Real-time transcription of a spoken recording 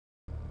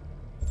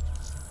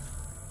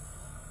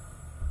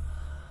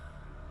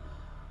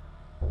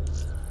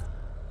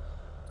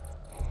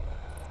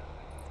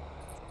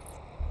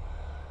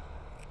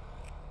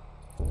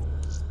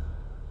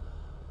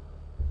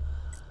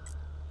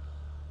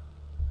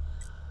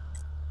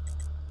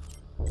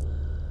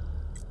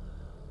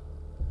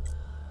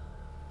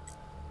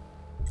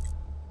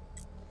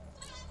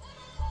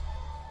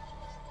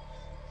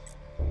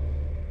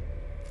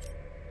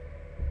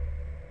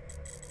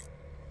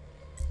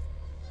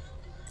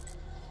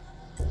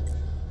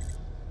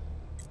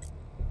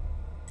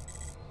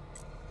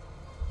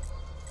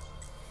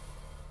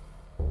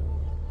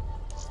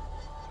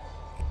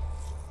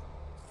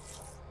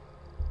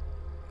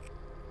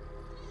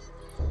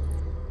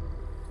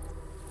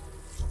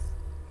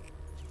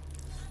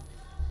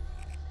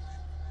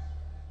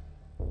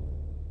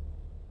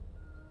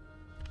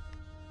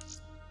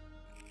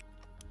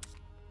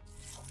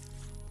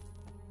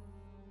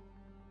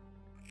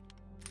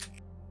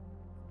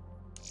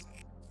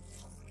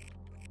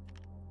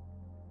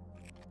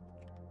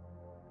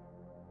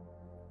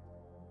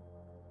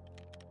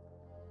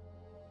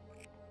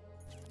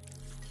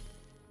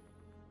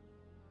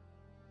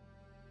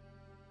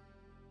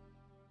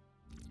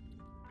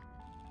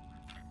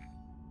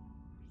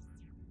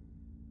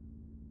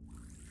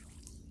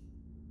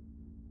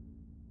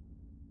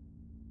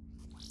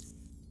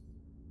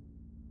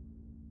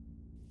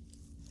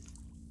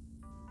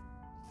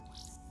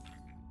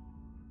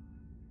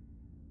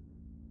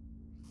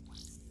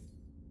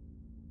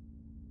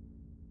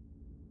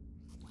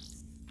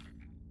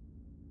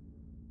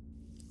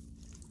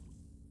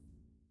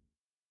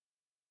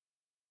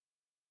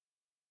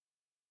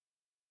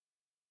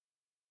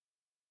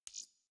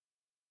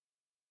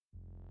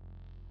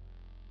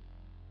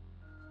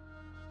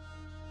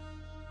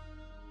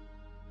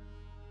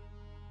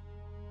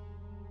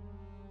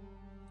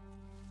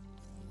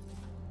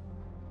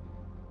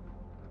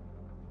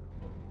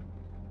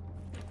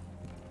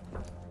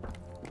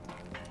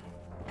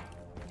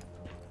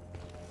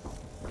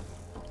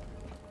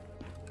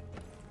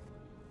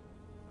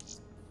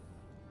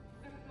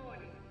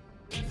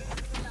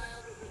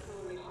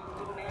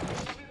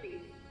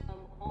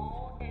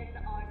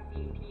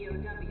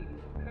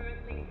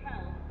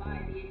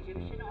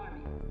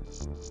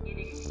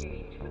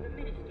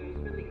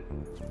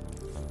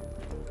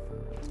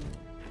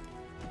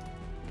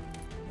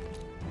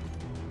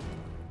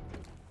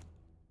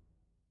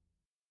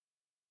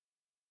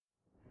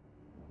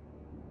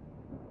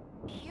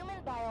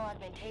Human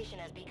bioaugmentation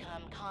has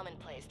become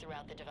commonplace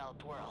throughout the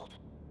developed world.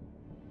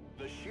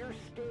 The sheer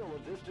scale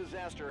of this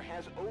disaster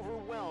has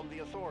overwhelmed the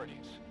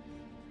authorities.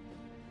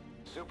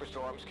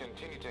 Superstorms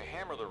continue to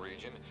hammer the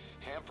region,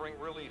 hampering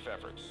relief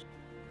efforts.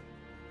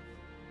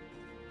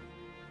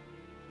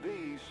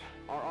 These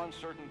are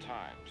uncertain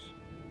times.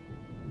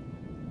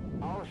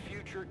 Our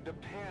future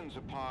depends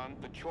upon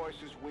the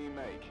choices we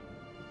make.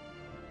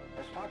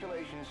 As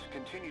populations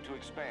continue to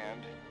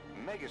expand,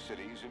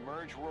 megacities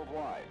emerge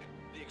worldwide.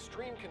 The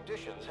extreme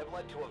conditions have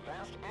led to a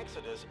vast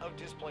exodus of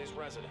displaced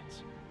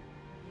residents.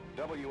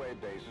 WA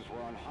bases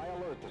were on high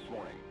alert this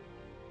morning.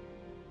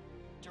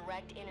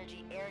 Direct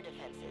energy air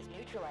defenses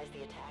neutralized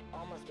the attack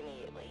almost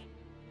immediately.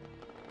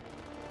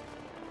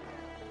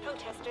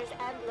 Protesters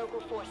and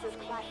local forces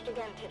clashed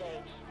again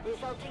today,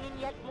 resulting in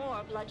yet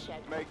more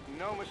bloodshed. Make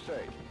no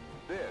mistake,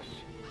 this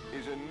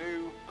is a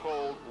new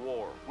Cold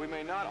War. We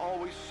may not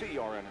always see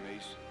our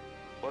enemies,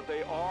 but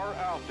they are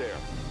out there.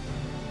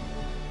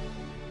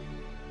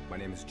 My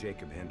name is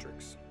Jacob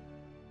Hendricks.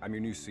 I'm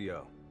your new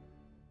CO.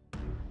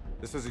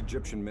 This is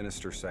Egyptian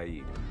Minister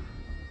Said,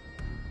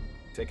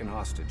 taken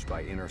hostage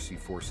by NRC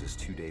forces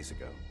 2 days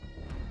ago.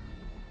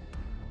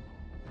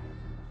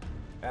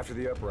 After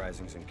the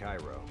uprisings in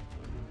Cairo,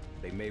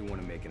 they may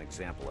want to make an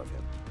example of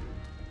him.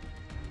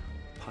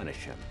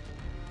 Punish him.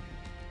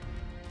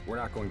 We're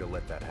not going to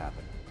let that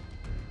happen.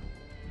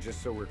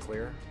 Just so we're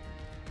clear,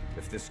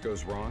 if this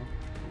goes wrong,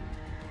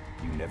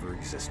 you never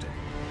existed.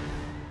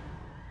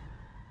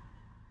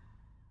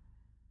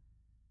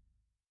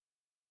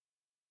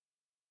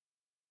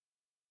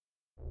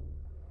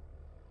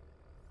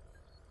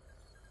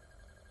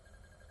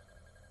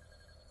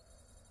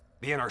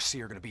 The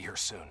NRC are gonna be here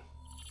soon.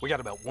 We got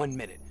about 1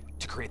 minute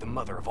to create the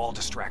mother of all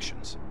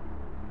distractions.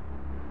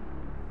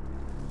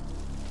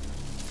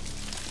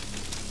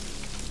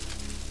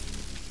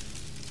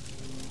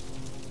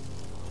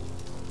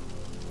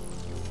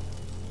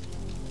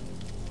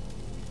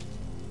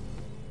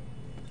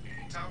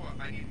 Tower,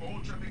 I need all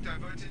traffic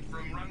diverted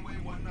from runway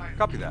 19.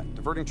 Copy that.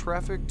 Diverting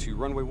traffic to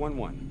runway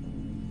 11.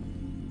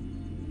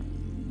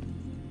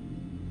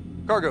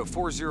 Cargo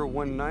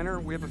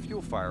 4019er, we have a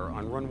fuel fire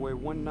on runway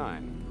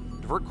 19.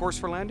 Divert course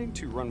for landing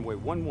to runway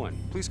 11.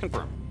 Please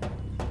confirm.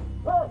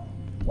 Confirm.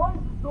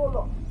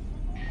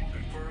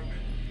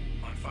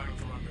 On final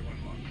for runway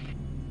 11.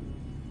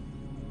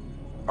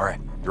 All right,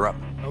 you're up.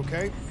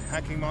 Okay,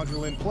 hacking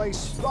module in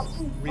place.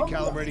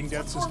 Recalibrating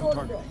death system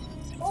targeting.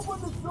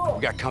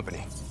 We got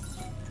company.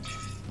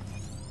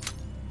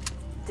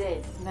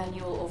 Dead.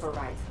 Manual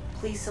override.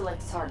 Please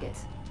select target.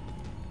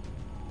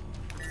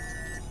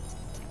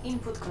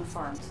 Input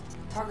confirmed.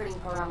 Targeting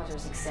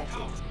parameters accepted.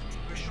 Tower,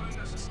 we're showing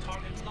us as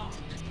target locked.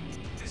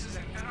 This is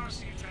an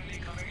NRC friendly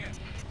coming in.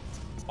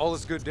 All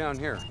is good down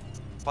here.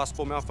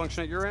 Possible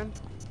malfunction at your end?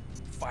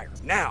 Fire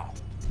now!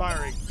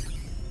 Firing.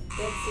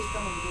 Dead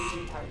system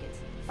engaging target.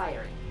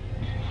 Firing.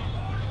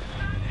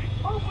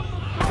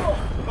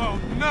 Oh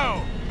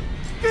no!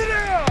 Get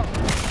out!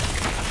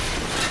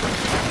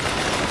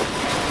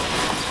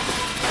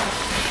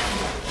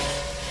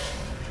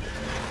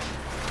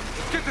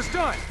 Let's get this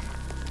done!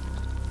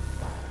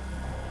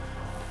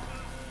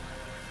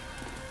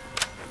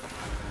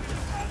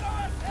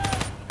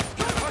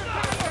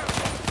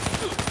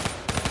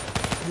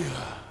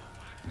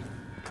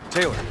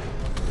 Taylor,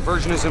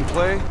 diversion is in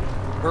play.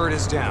 Bird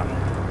is down.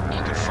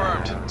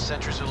 Confirmed.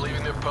 Sentries are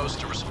leaving their posts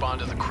to respond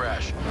to the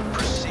crash.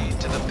 Proceed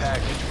to the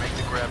package. Make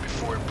the grab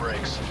before it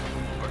breaks.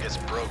 Or gets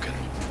broken.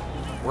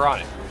 We're on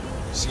it.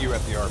 See you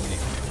at the RP.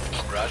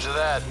 Roger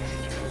that.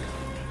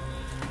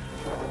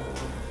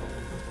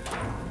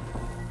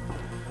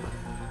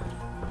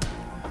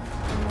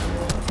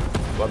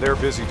 While they're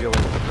busy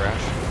dealing with the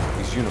crash,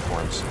 these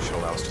uniforms should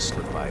allow us to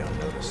slip by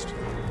unnoticed.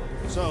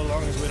 So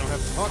long as we don't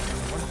have to talk to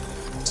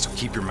anyone. So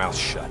keep your mouth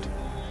shut.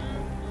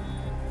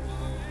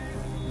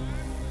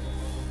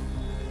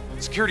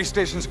 Security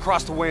stations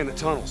across the way in the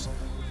tunnels.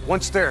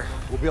 Once there,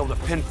 we'll be able to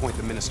pinpoint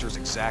the minister's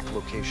exact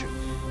location.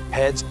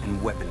 Heads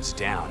and weapons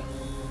down.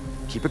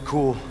 Keep it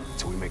cool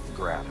until we make the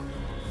grab.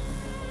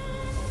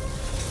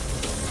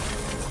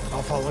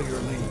 I'll follow your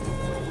lead.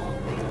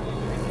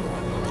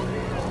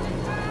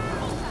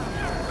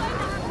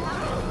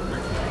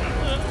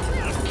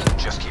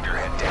 Just keep your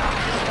head down.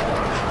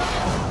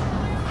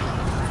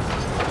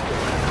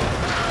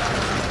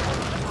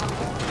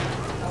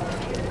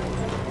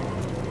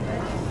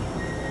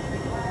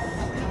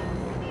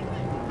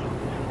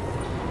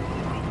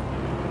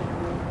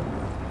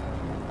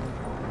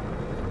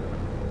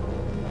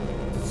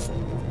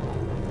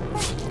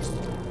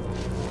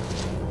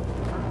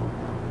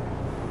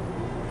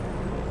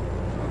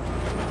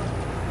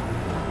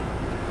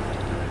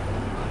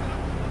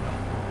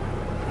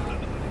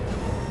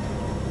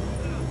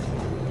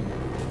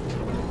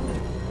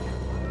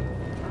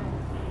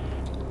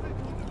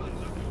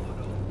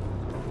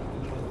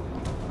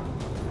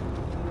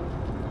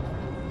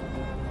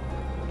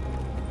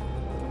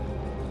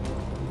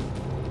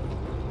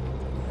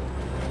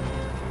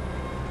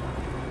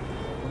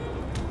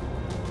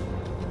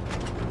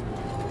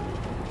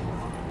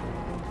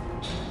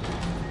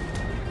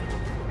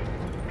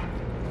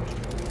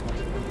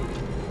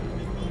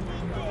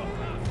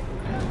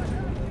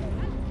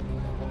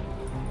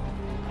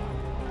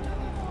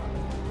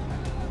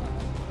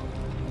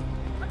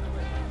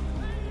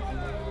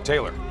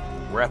 Taylor,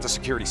 we're at the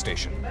security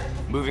station.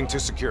 Moving to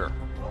secure.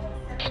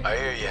 I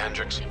hear you,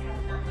 Hendricks.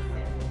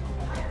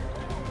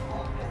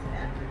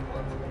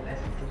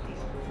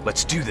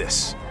 Let's do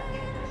this.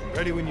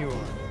 Ready when you are.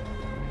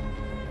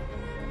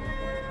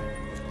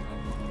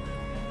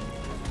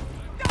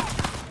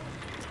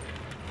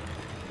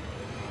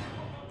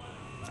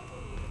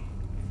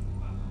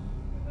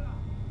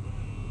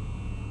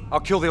 I'll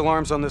kill the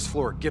alarms on this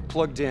floor. Get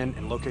plugged in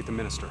and locate the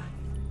minister.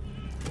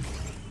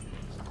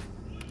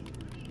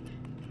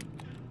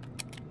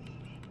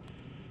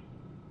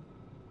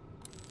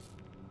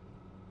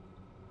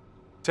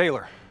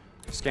 Taylor,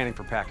 scanning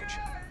for package.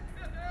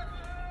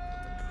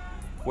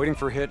 Waiting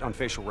for a hit on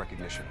facial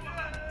recognition.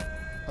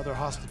 Other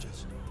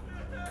hostages.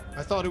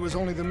 I thought it was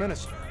only the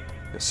minister.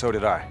 Yeah, so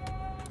did I.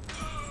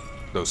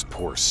 Those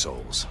poor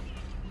souls.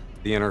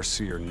 The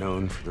NRC are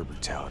known for their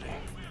brutality.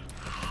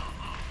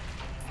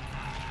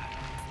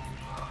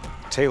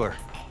 Taylor,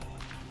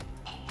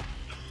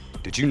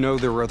 did you know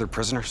there were other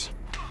prisoners?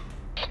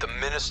 The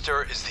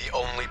minister is the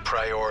only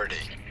priority.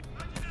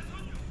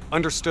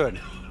 Understood.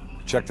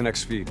 Check the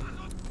next feed.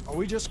 Are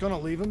we just gonna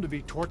leave him to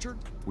be tortured?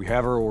 We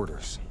have our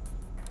orders.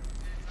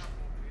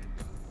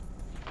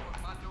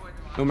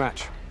 No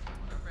match.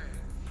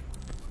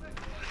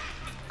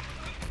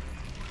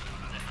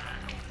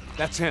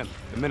 That's him,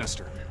 the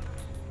minister.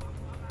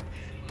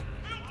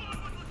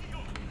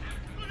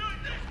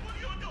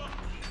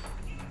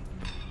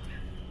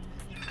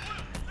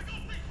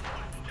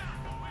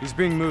 He's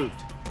being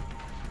moved.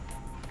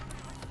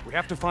 We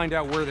have to find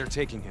out where they're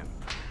taking him.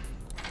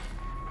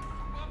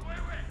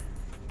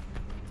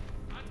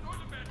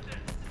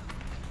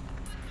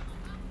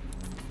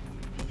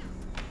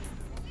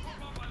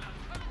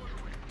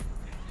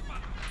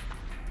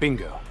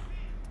 Bingo.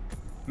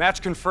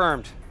 Match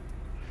confirmed.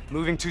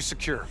 Moving to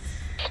secure.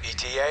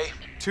 ETA?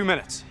 2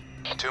 minutes.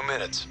 2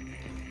 minutes.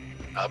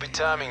 I'll be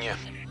timing you.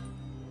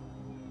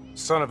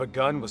 Son of a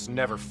gun was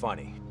never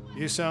funny.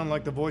 You sound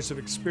like the voice of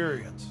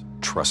experience.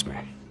 Trust me,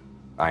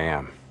 I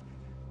am.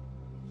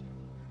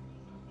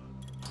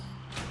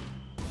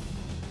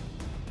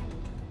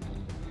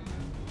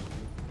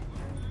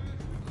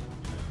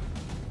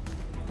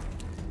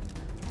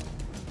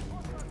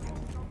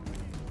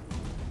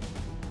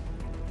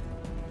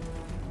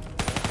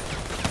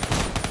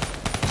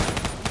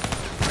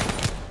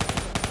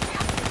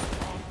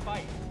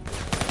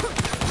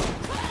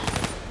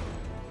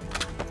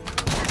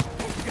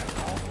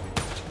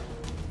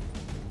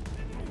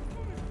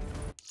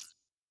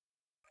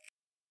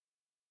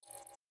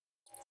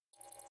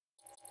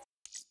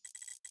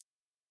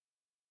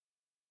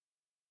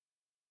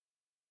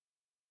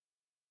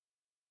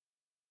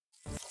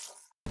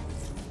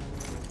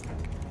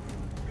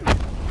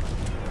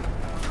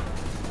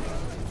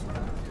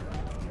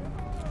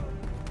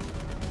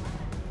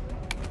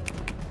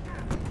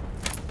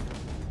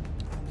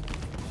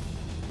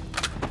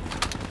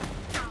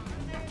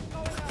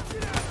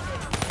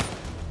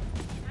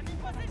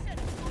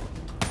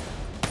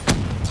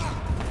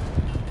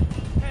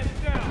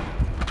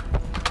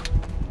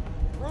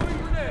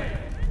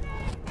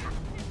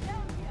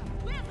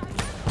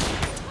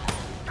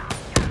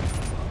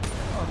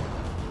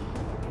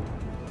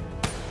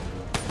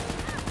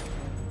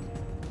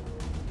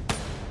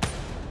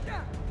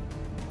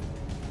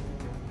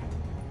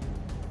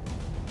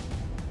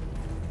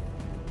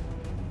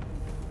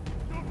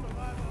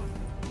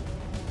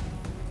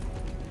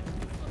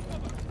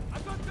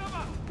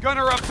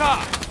 Gunner up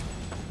top!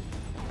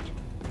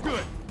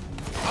 Good.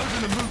 I was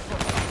in the mood for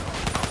it.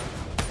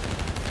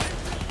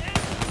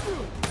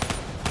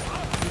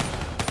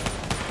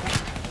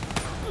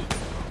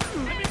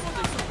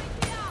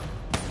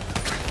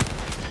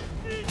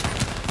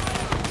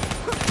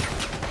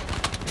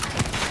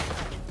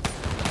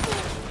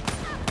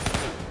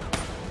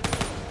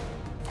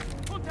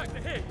 Contact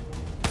ahead!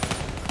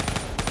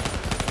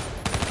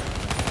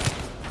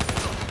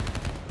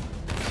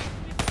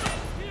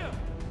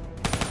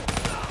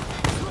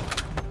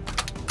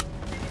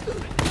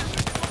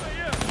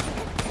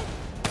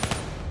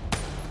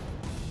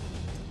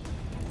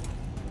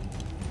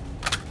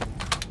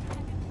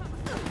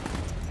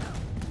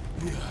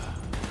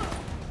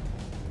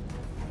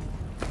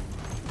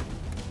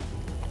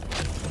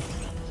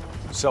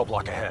 Cell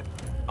block ahead.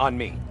 On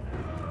me.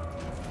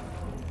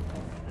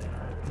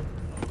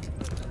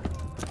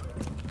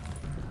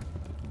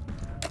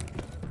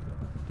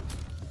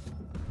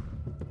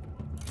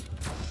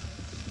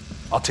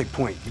 I'll take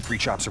point. You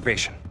breach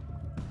observation.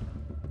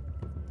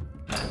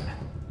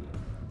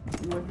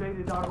 You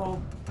invaded our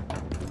home.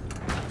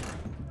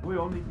 We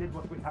only did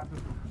what we had to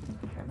do.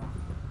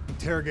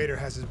 Interrogator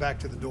has his back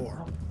to the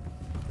door.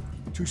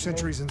 2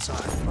 sentries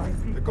inside.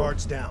 The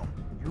guard's down.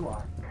 You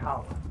are a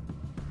coward.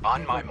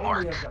 On my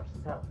mark.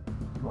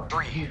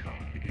 3,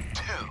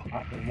 2,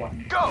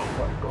 go!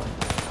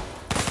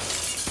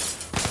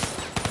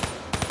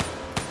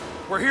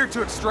 We're here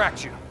to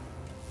extract you.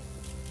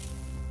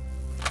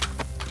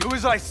 Do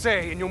as I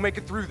say, and you'll make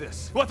it through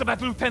this. What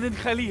about Lieutenant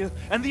Khalil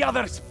and the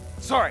others?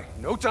 Sorry,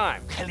 no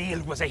time.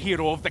 Khalil was a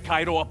hero of the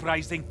Cairo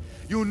uprising.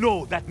 You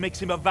know that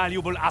makes him a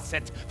valuable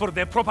asset for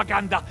their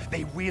propaganda.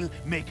 They will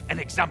make an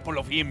example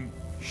of him.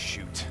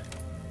 Shoot.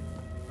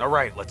 All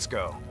right, let's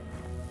go.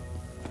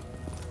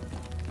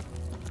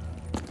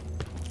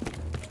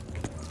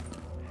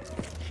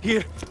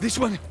 Here, this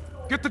one.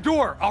 Get the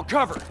door, I'll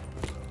cover.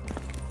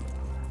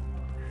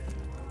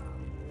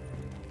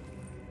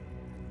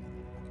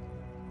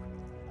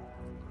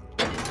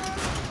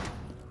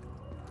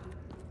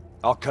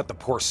 I'll cut the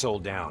poor soul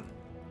down.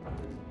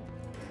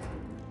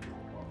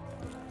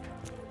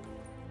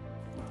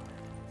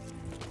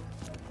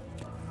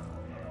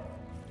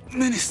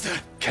 Minister.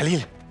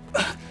 Khalil.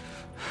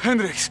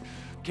 Hendricks.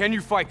 Can you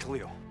fight,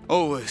 Khalil?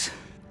 Always.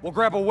 We'll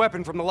grab a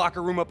weapon from the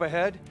locker room up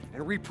ahead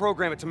and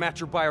reprogram it to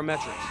match your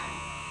biometrics.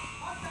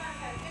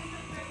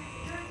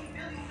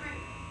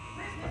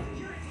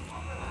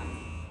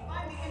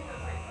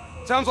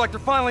 Sounds like they're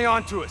finally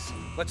onto us.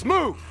 Let's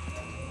move!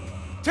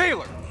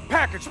 Taylor,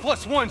 package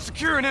 +1,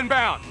 secure and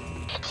inbound.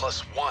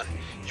 +1?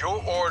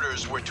 Your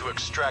orders were to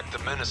extract the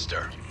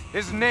minister.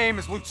 His name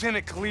is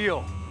Lieutenant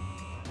Khalil.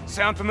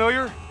 Sound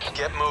familiar?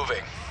 Get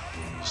moving.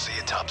 We'll see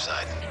you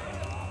topside.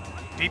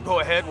 Depot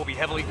ahead will be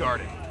heavily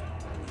guarded.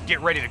 Get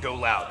ready to go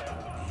loud.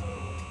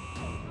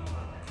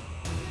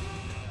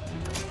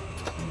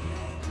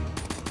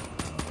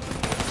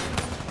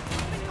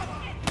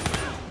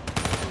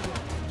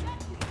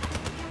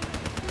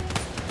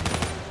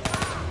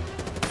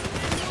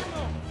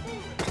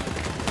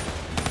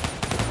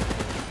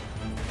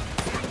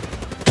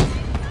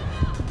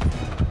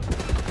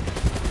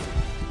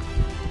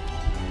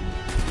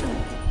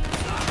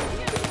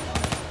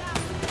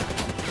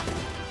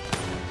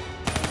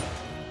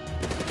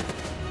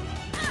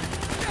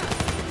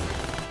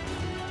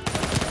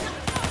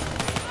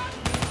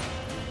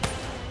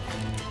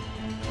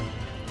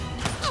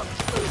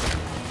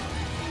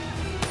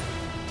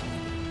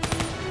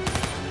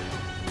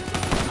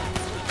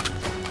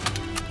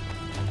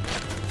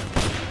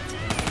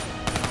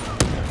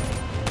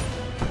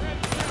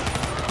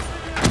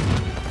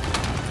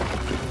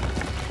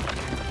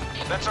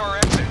 That's our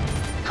exit.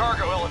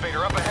 Cargo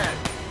elevator up ahead.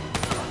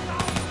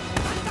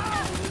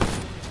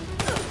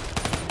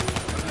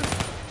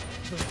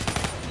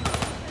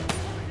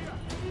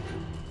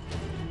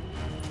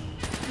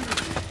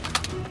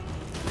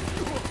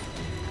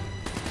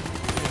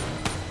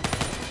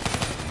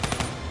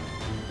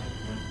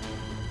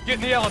 Get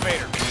in the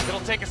elevator.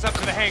 It'll take us up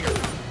to the hangar.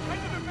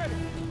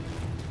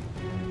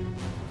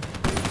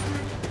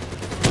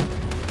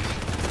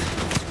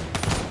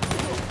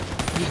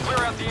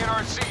 Clear out the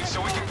NRC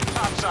so we can get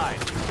topside.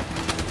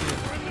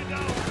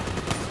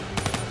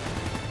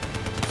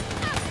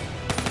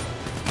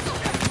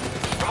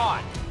 Come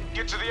on,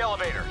 get to the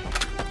elevator.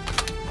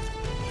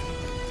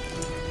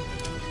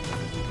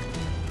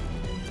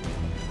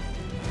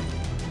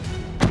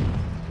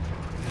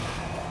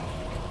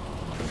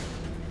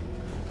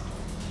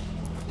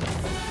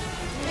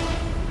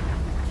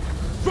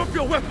 Drop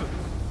your weapon!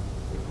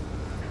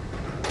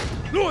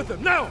 Lower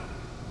them, now!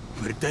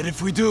 We're dead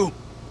if we do.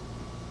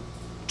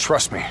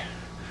 Trust me,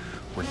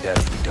 we're dead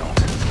if we don't.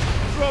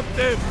 Drop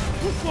them!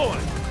 Move forward!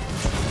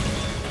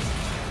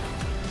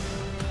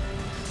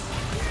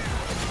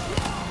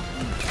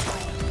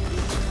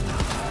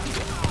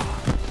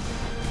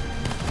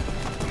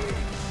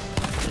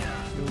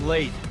 You're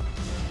late.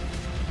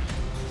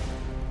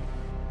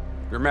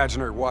 Your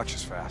imaginary watch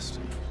is fast.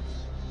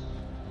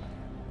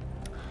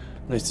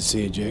 Nice to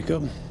see you,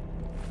 Jacob.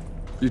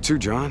 You too,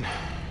 John.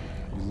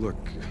 You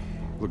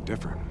look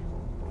different.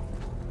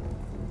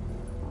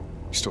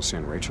 You still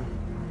seeing Rachel?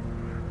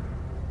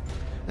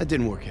 That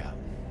didn't work out.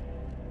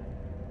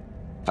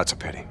 That's a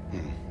pity.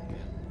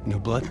 New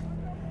blood?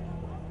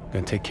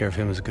 Gonna take care of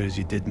him as good as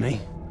you did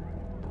me?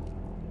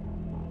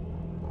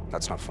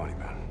 That's not funny,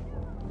 man.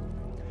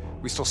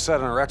 We still set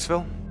on our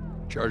exfil?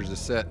 Charges are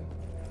set.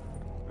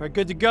 All right,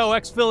 good to go.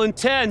 Exfil in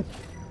 10.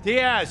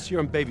 Diaz, you're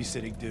on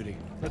babysitting duty.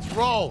 Let's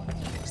roll.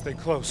 Stay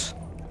close.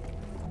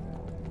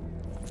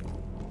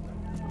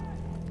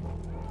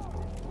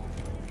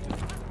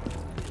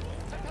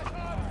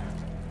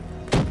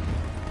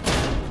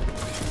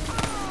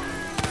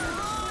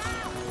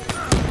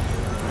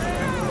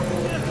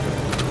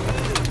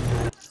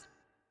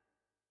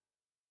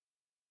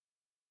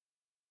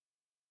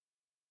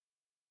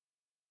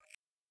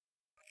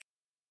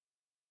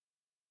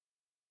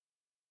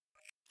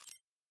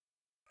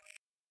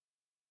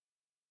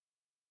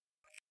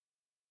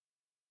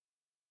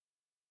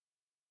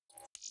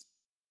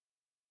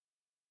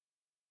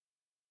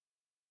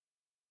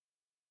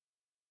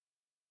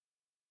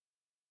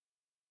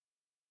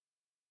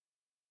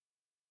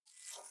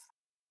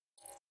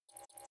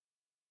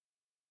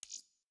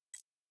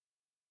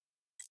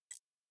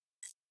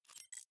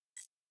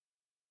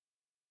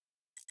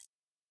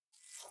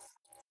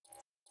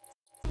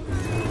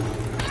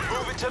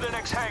 Move it to the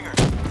next hangar.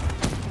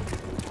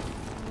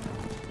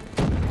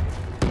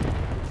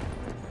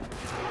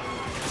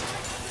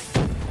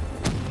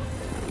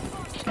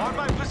 On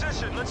my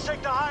position, let's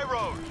take the high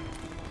road.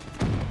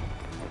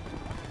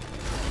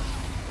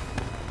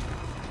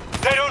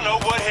 They don't know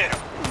what hit them.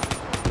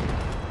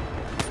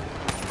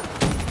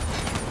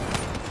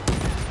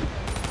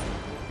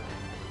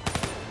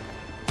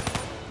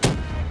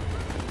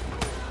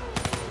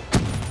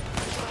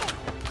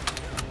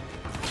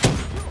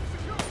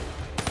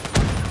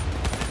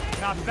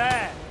 Not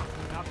bad.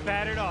 Not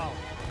bad at all.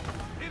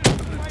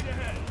 Right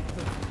ahead.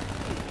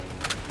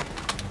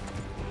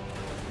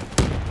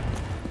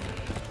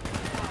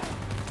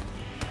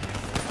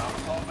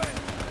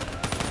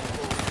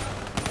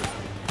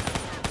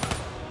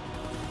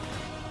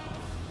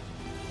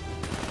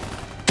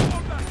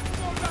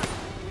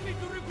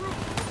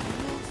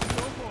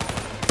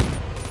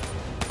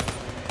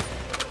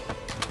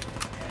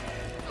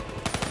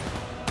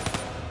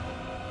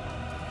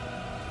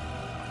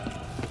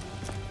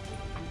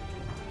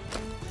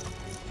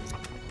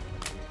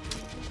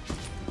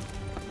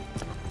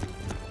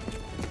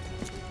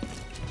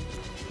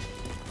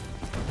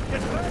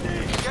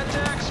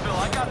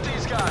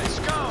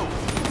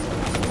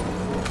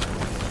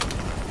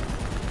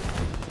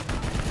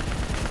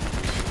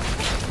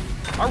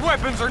 Our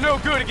weapons are no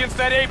good against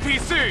that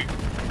APC!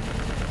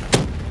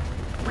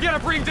 We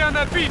gotta bring down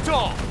that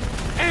VTOL!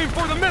 Aim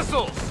for the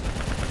missiles!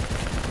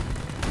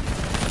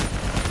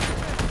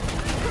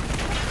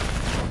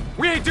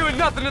 We ain't doing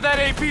nothing to that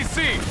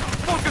APC!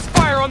 Focus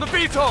fire on the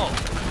VTOL!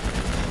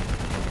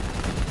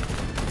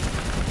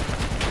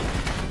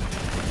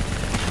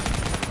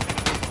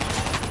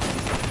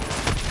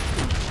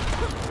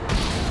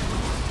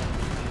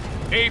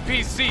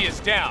 APC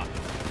is down.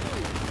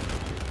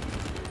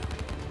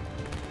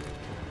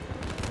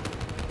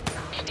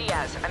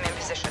 Diaz, I'm in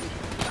position.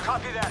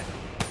 Copy that.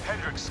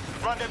 Hendricks,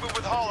 rendezvous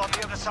with Hall on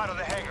the other side of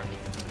the hangar.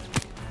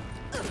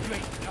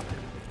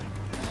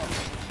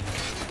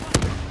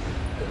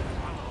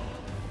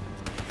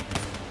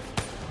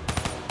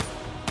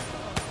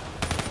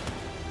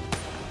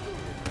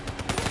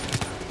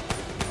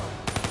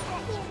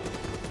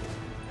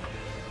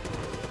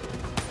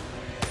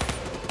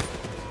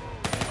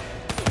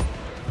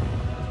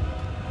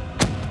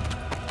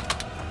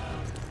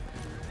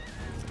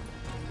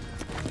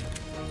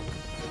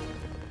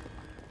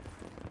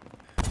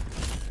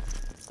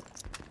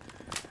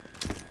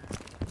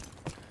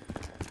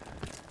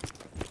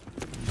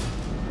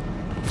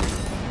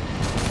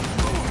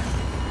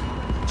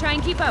 Try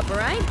and keep up, all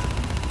right?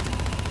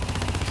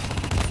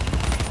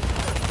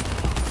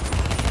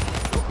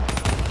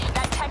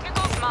 That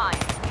technical's mine.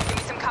 Give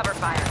me some cover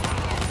fire.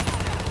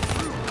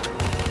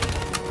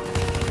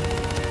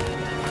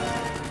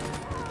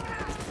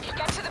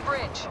 Get to the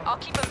bridge. I'll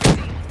keep them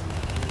busy.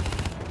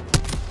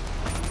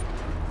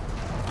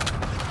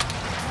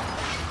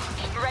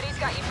 Reddy's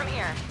got you from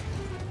here.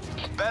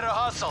 Better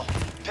hustle.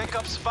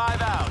 Pickup's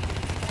 5 out.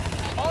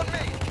 On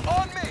me!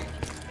 On me!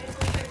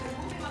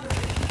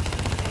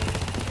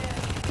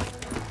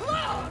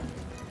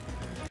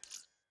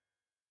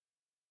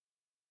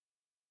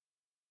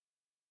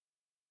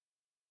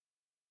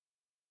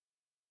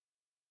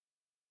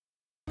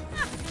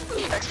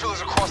 Exfil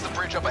is across the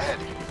bridge up ahead.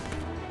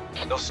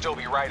 They'll still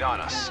be right on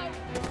us.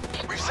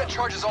 We've set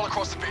charges all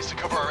across the base to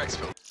cover our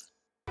exfil.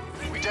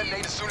 We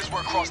detonate as soon as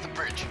we're across the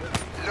bridge.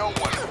 No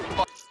one.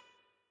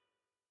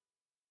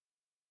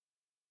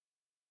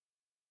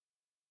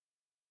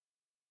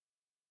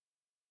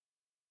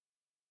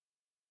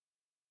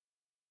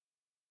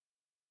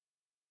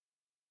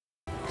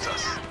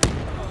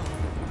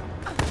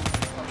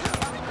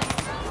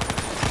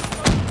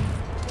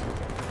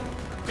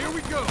 Here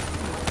we go!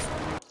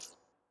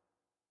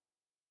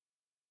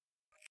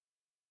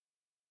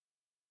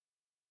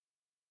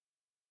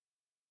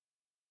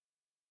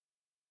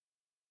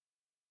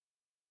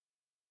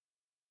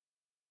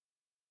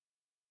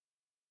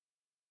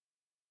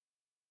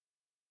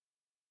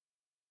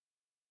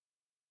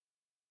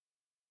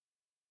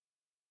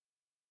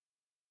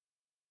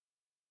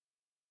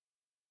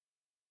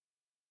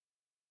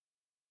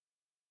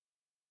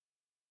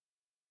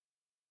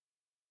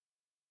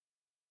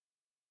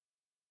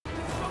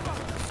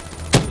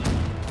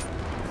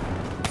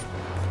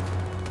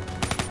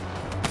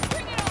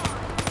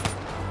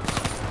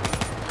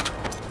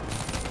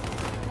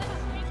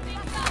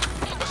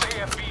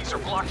 Are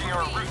blocking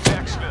our route to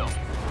exfil.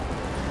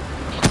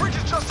 Bridge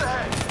is just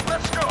ahead.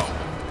 Let's go.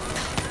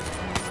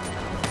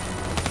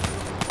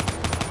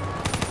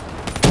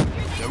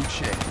 No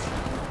chance.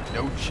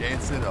 No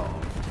chance at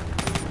all.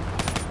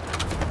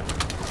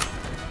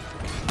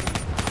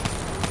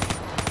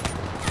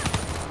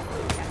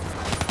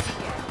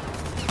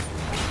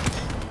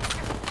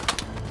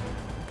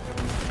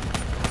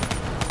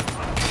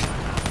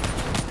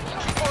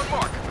 Keep on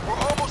mark. We're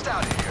almost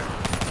out of here.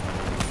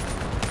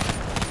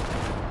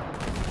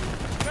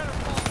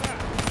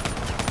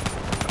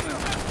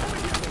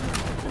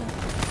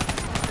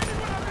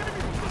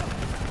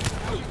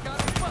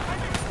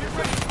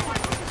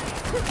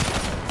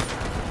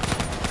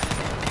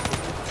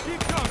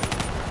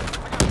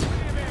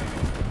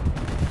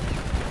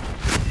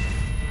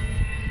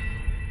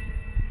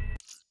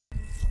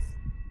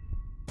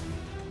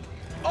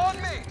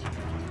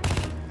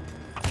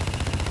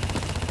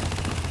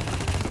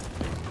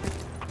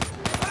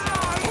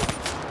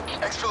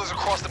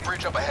 across the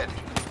bridge up ahead.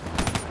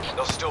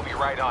 They'll still be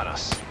right on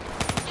us.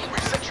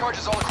 We've set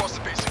charges all across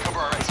the base to cover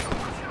our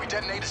exfil. We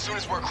detonate as soon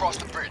as we're across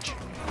the bridge.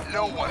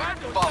 No one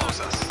follows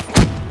us.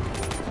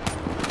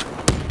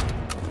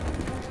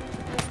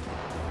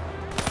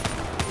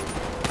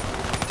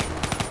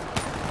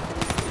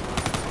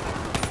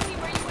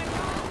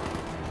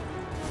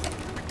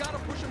 We gotta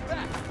push him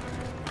back.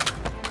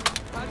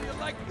 How do you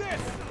like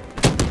this?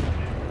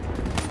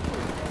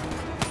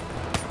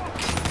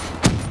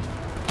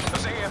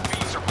 Those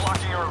AFBs are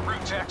blocking our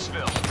route to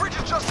exfil. Bridge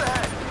is just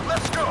ahead.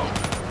 Let's go.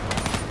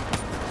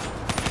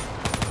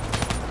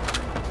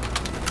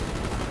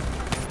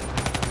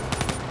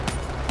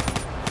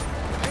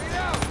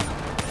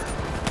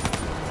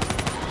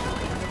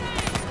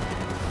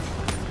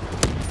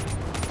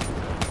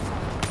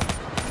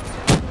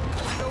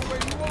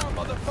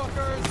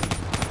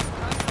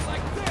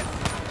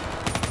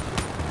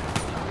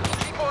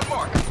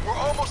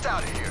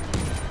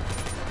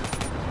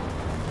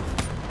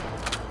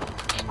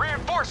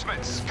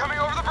 Reinforcements coming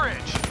over the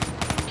bridge.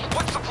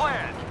 What's the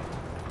plan?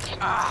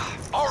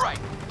 All right.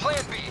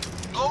 Plan B.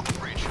 Blow the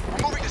bridge.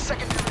 We're moving to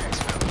secondary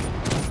exfil.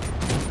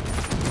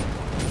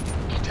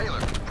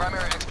 Taylor,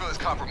 primary exfil is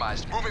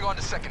compromised. Moving on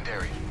to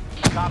secondary.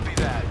 Copy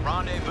that.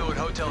 Rendezvous at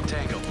Hotel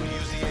Tango. We'll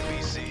use the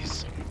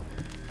ABCs.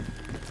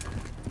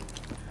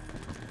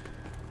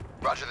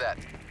 Roger that.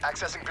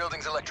 Accessing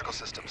building's electrical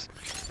systems.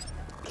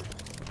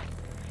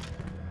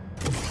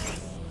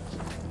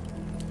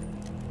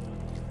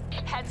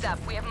 Heads up,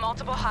 we have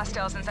multiple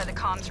hostiles inside the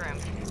comms room.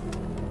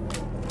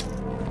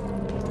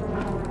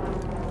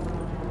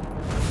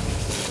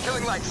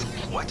 Killing lights.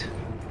 What?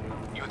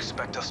 You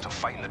expect us to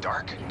fight in the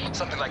dark?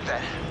 Something like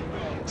that.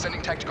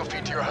 Sending tactical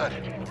feed to your HUD.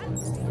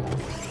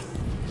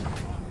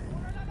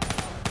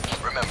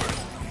 Remember,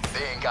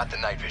 they ain't got the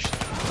night vision.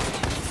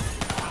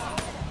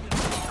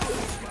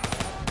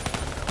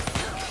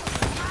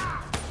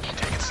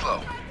 Take it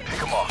slow. Pick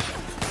them off.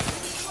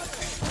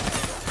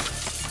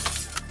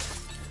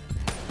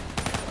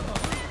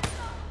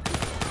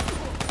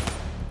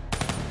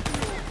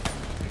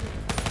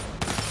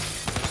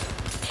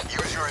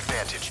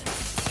 Advantage.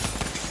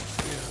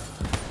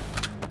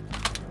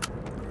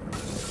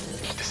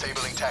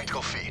 Disabling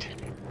tactical feed.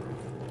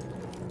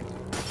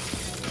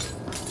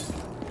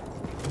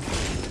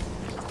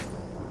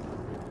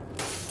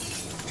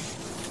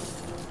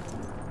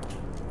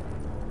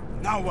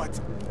 Now what?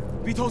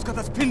 Vito's got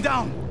us pinned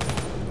down.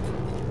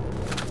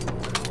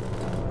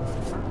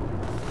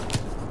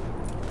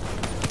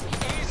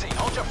 Easy.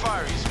 Hold your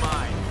fire. He's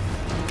mine.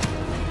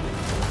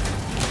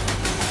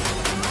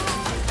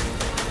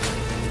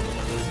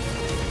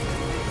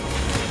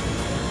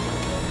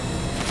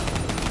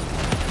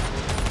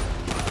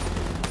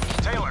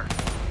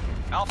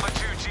 Alpha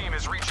 2 team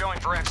is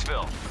rejoined for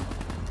exfil.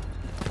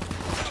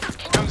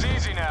 Comes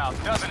easy now,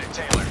 doesn't it,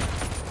 Taylor?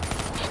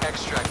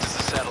 Extract is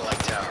the satellite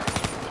tower.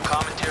 We'll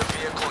commandeer a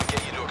vehicle and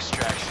get you to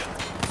extraction.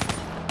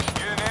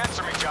 You didn't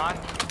answer me, John.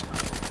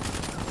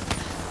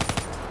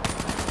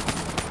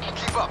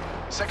 Keep up.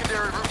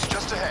 Secondary route's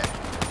just ahead.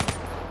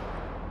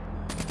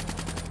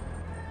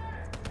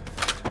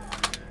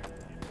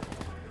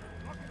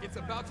 It's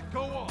about to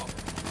go off.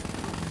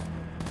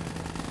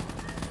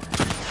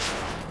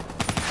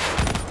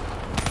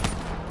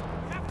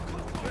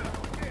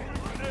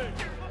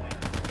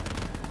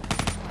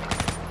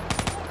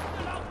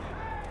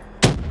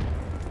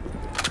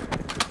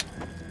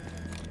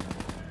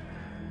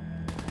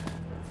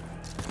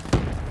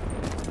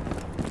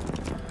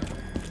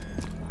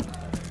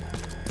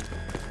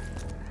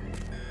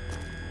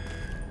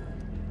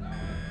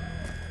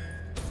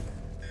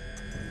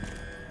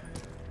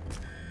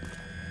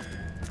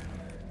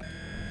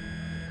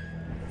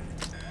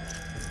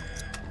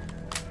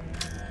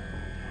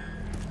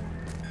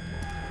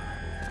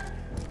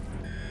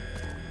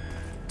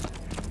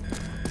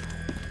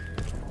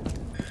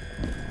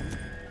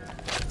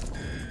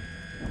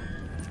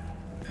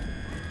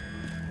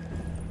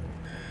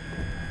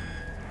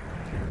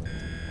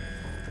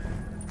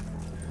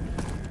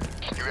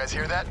 You guys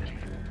hear that?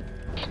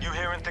 You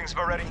hearing things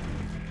already?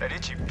 That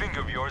itchy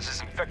finger of yours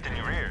is infecting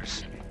your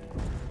ears.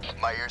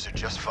 My ears are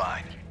just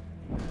fine.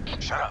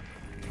 Shut up.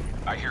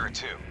 I hear it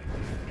too.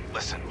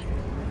 Listen.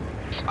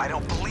 I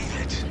don't believe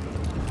it.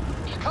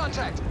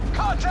 Contact!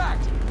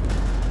 Contact!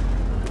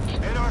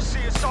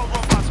 NRC assault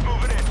robots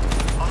moving in.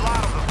 A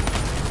lot of them.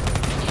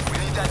 We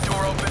need that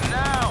door open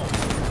now!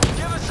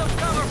 Give us some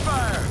cover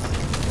fire!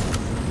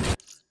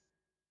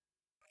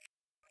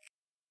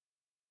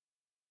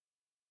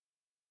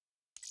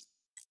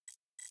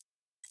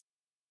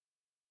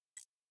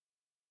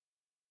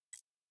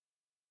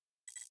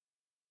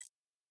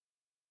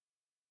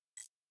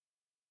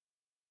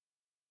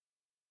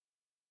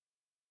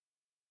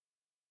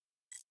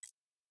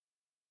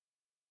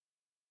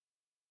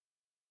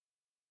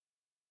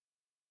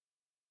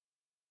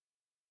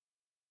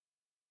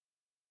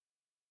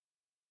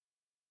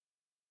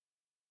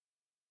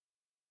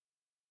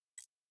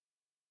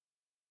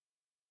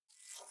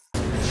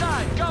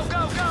 Go,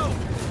 go, go!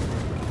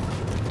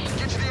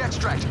 Get to the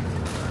extract.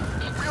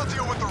 We'll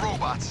deal with the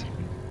robots.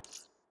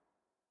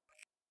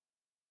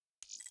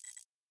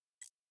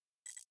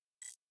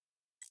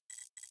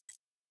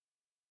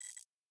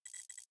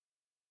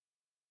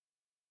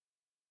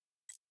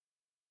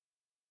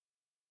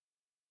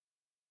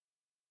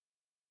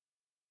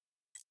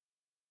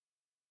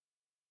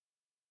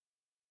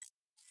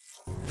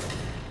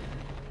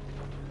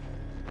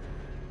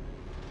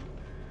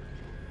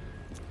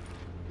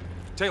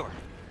 Taylor,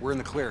 we're in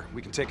the clear.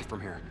 We can take it from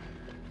here.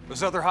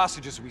 Those other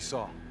hostages we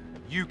saw,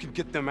 you can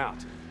get them out.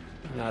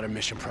 Not a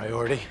mission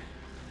priority.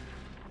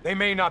 They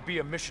may not be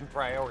a mission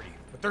priority,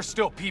 but they're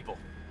still people.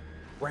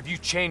 Or have you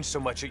changed so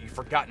much that you've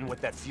forgotten what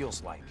that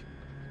feels like?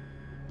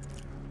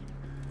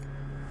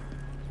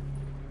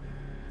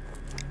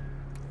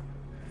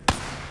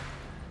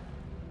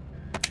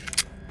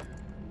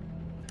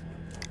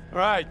 All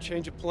right,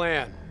 change of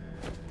plan.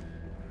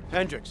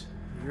 Hendricks,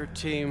 your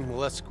team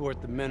will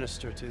escort the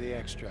minister to the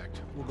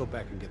extract. We'll go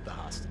back and get the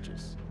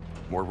hostages.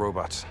 More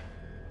robots.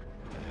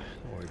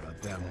 Don't worry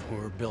about them.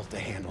 We're built to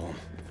handle them.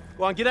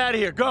 Go on, get out of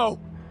here. Go!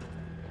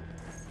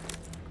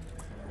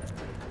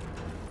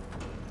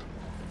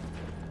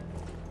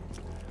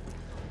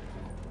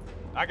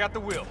 I got the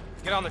wheel.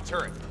 Get on the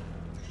turret.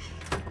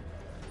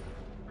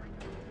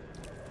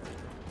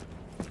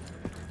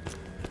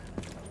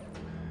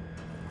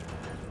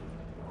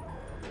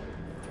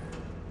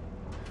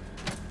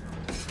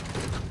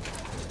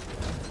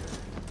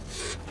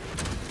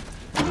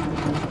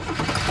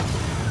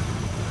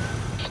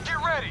 Get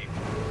ready!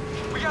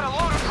 We got a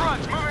load of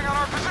grunts moving on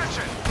our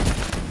position!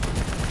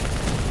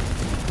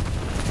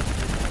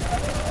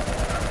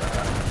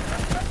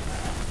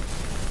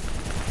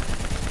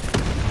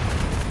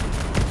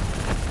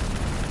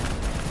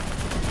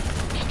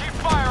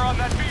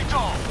 That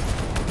VTOL!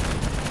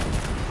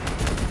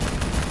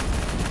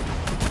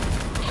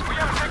 We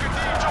gotta take a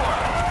detour!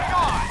 Hang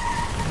on!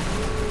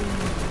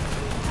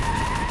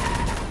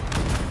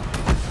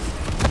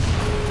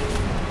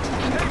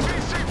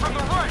 APC from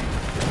the right!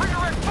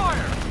 Redirect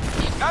fire!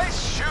 Nice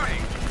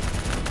shooting!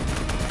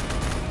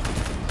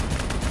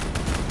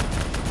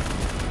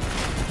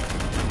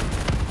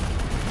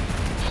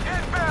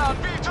 Inbound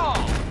VTOL!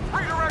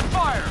 Redirect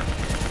fire!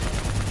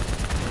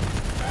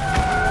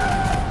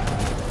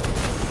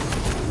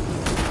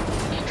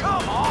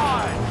 Come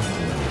on!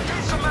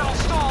 Piece of metal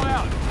stalled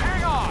out!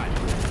 Hang on!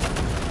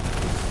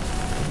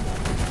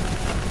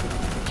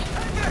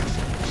 Hendricks!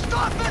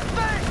 Stop this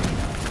thing!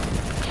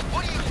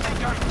 What do you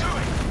think I'm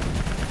doing?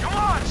 Come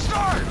on,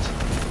 start!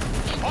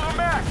 Hold him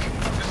back!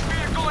 This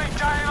vehicle ain't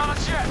dying on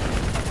us yet!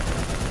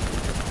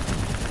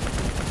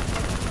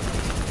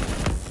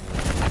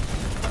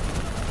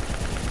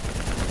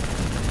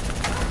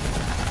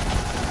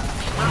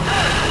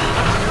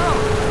 Let's go!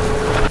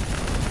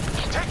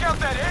 Take out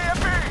that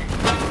AFE!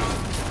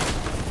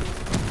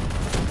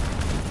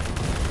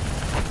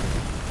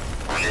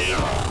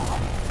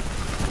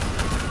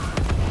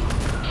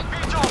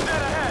 VTOL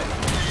dead ahead!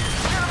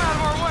 Get him out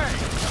of our way!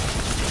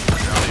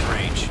 Drone in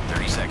range,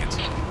 30 seconds.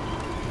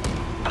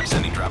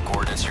 Sending drop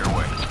coordinates your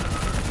way.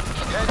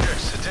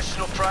 Hendricks,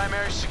 additional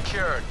primary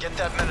secured. Get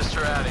that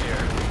minister out of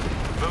here.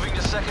 Moving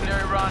to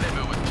secondary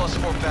rendezvous with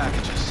 +4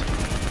 packages.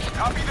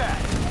 Copy that.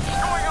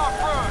 Going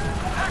off-road.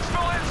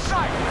 Exfil in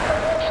sight.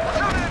 We're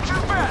coming in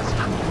too fast.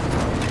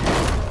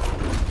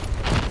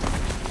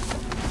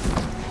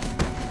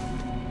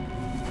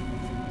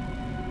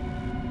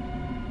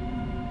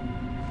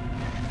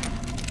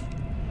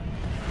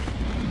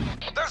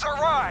 There's our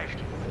ride!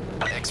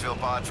 Exfil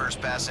pod first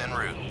pass en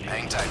route.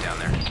 Hang tight down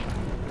there.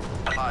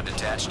 Pod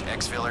detached.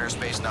 Exfil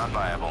airspace not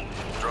viable.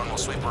 Drone will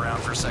sweep around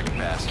for a second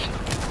pass.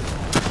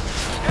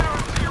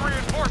 NRC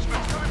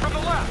reinforcements coming from the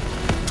left!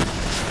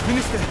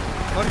 Minister,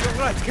 are you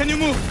right? Can you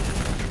move?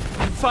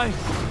 I'm fine.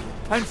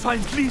 I'm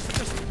fine. Please,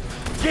 just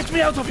get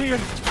me out of here.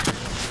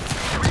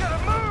 We gotta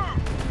move!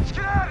 Let's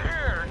get out of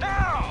here!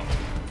 Now!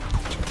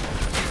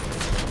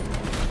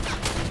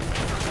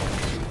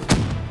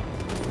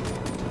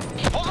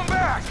 Hold them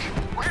back!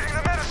 We're getting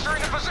the minister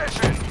into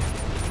position!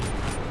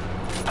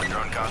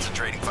 Drone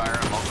concentrating fire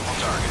on multiple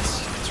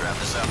targets. Let's wrap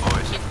this up,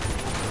 boys.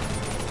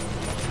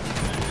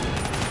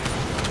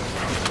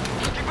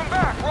 Keep them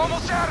back! We're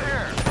almost out of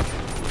here!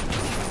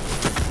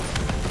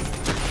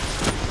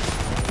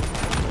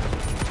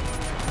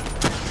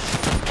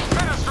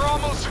 Minister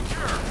almost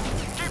secure!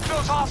 Keep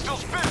those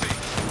hostiles busy!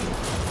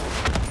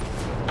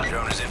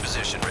 Drone is in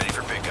position, ready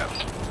for pickup.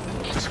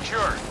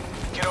 Secure.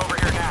 Get over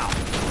here now.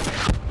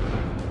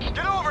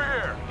 Get over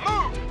here!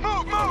 Move!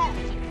 Move! Move!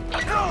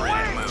 Drone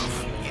ready to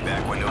move.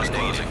 Evac window is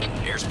negative.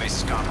 Airspace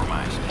is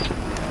compromised.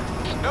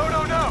 No,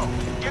 no, no!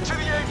 Get to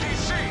the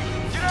APC!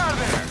 Get out of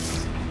there!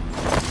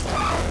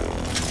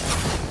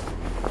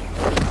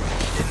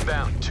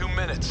 Inbound, 2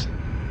 minutes.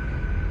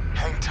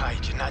 Hang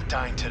tight, you're not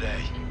dying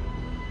today.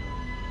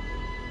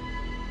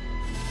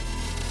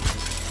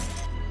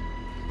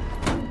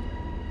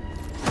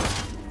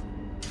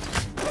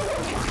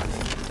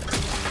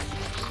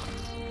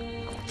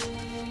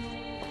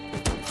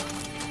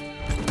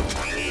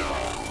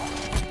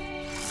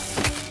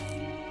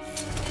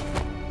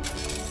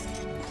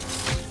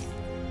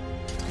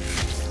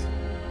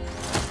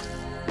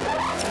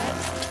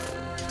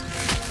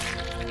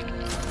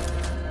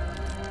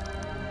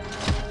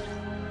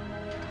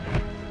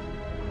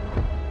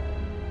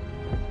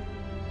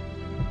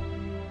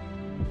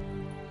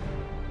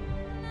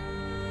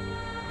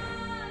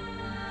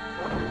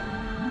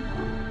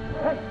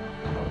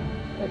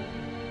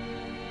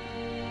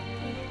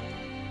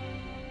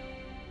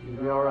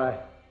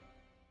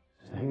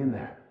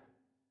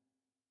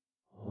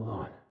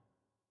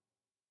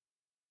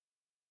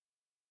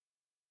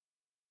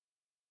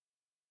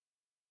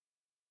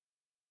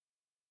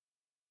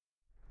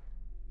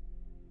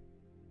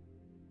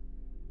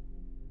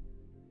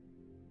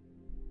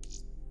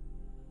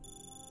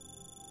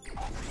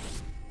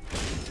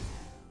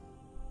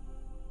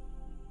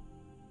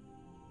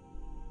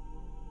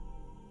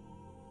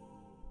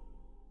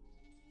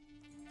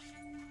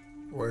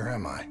 Where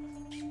am I?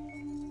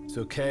 It's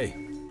okay.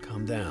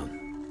 Calm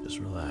down. Just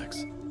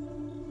relax.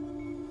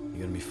 You're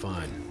gonna be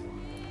fine.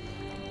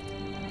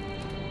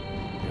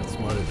 You're not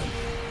smarter than me.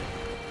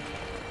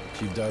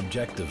 Achieved our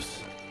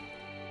objectives.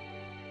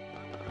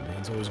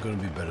 Man's always gonna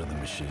be better than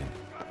machine.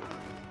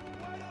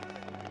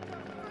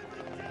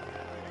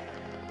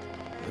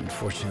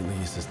 Unfortunately,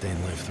 you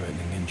sustained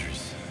life-threatening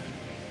injuries.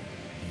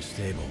 You're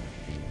stable,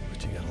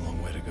 but you got a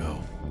long way to go.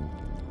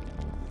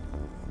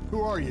 Who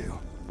are you?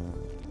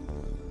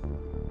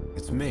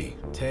 It's me,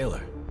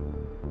 Taylor.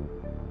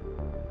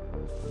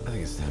 I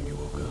think it's time you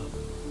woke up,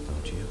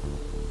 don't you?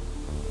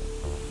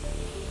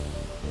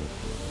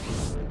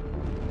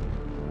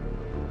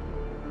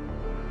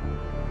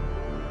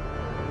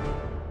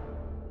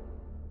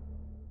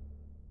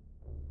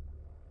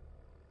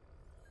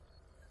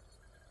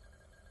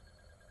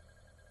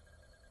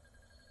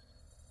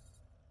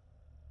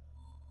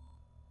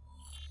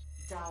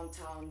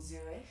 Downtown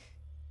Zurich.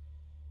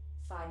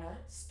 Final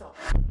stop.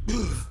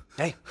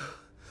 Hey.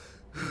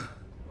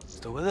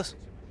 Still with us?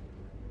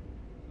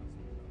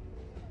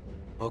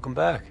 Welcome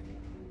back.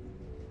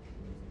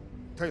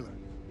 Taylor.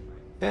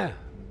 Yeah.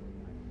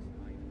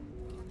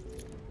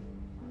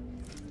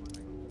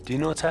 Do you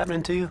know what's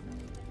happening to you?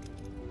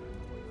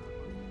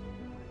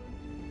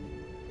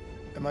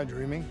 Am I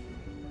dreaming?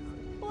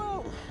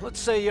 Well, let's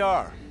say you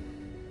are.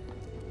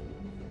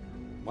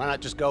 Why not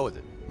just go with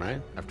it,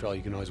 right? After all,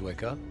 you can always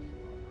wake up.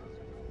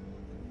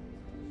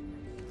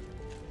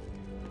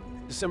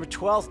 December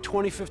 12th,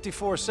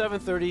 2054,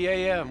 7:30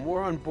 a.m.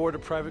 We're on board a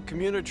private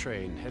commuter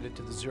train headed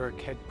to the Zurich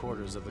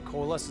headquarters of the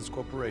Coalescence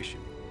Corporation.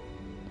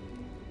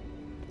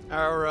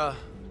 Our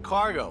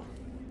cargo,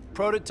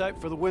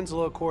 prototype for the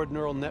Winslow Accord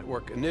Neural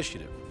Network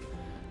Initiative.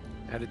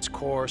 At its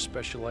core,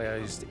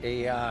 specialized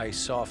AI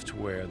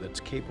software that's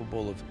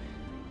capable of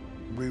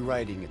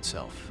rewriting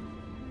itself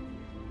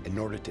in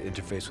order to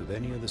interface with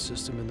any other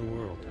system in the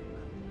world.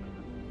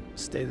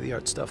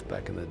 State-of-the-art stuff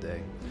back in the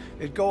day.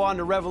 It'd go on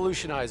to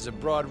revolutionize a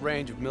broad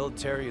range of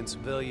military and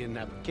civilian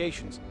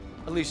applications.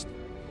 At least,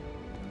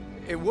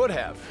 it would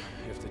have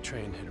if the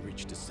train had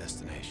reached its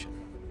destination.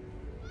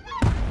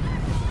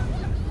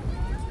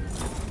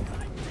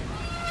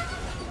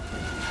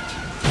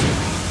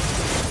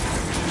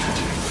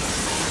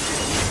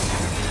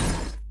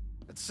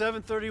 At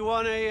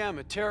 7:31 a.m.,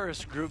 a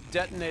terrorist group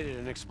detonated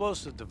an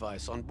explosive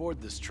device on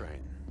board this train.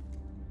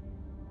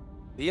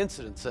 The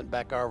incident sent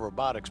back our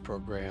robotics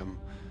program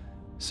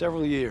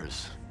several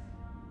years.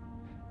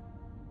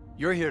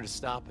 You're here to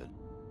stop it.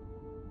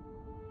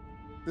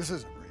 This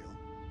isn't real.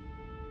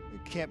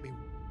 It can't be.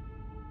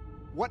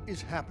 What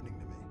is happening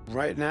to me?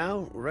 Right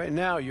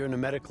now, you're in a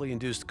medically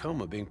induced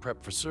coma being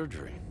prepped for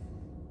surgery.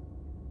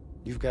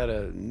 You've got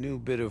a new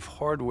bit of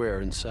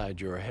hardware inside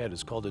your head.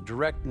 It's called a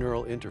direct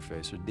neural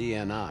interface, or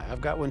DNI.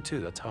 I've got one too.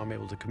 That's how I'm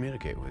able to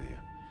communicate with you.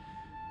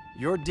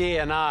 Your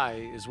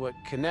DNI is what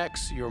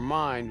connects your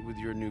mind with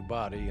your new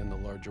body and the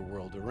larger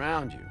world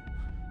around you.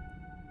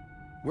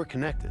 We're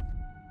connected.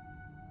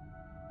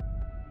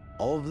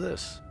 All of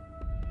this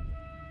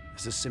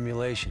is a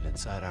simulation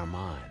inside our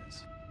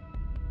minds.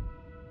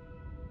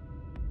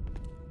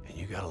 And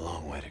you got a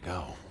long way to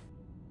go.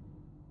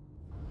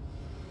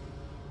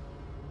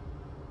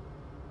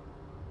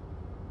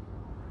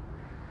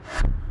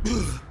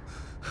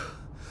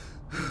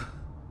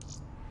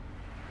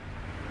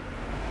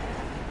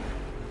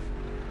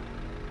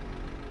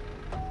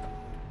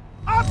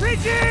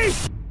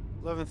 RPG!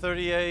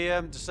 11:30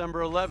 a.m.,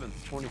 December 11th,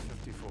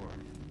 2054.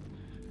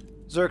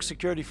 Zurich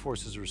security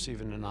forces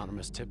receive an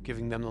anonymous tip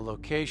giving them the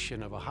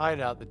location of a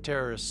hideout the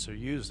terrorists are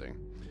using.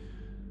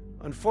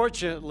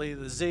 Unfortunately,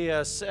 the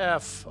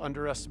ZSF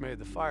underestimated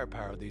the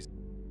firepower these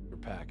were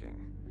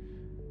packing.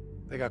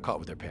 They got caught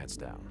with their pants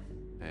down,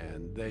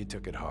 and they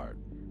took it hard.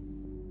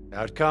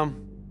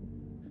 Outcome?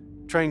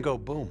 Train go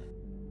boom.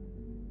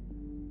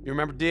 You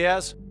remember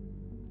Diaz?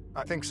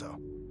 I think so.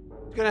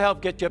 It's gonna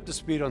help get you up to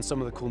speed on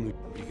some of the cool new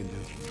you can do.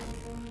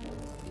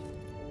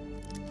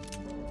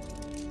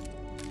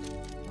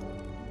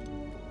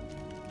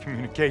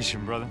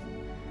 Communication, brother.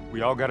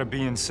 We all gotta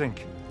be in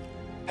sync.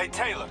 Hey,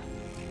 Taylor,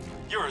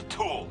 you're a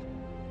tool.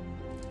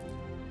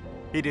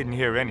 He didn't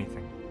hear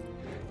anything.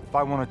 If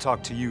I want to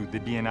talk to you, the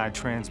DNI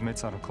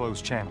transmits on a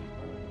closed channel.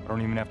 I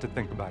don't even have to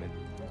think about it.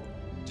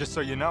 Just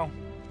so you know,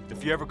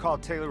 if you ever call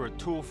Taylor a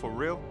tool for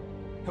real,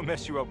 he'll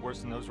mess you up worse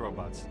than those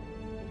robots.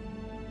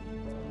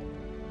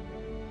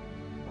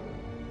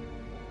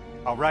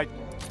 All right,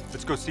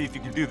 let's go see if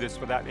you can do this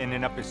without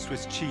ending up as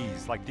Swiss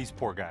cheese like these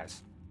poor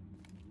guys.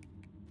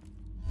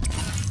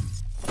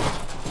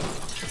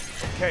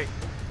 Okay,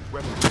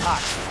 weapons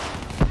hot.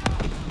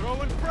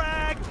 Throwing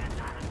frag!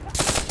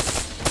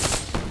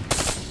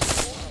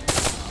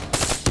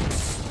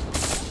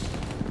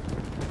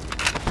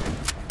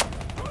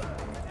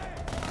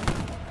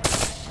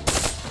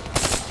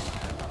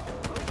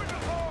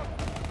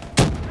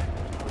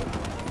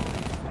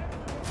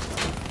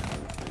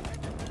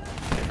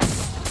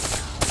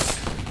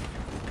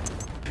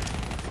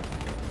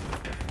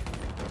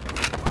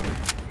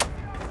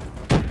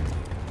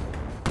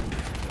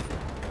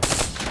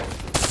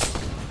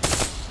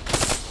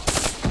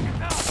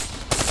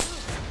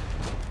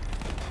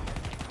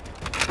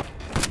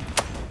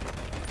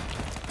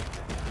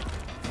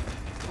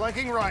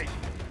 Flanking right.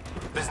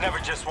 There's never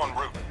just one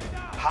route.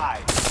 High,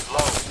 low,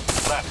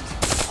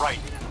 left, right.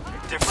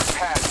 Different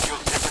paths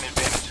yield different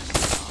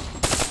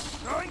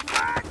advantages. Going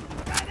back!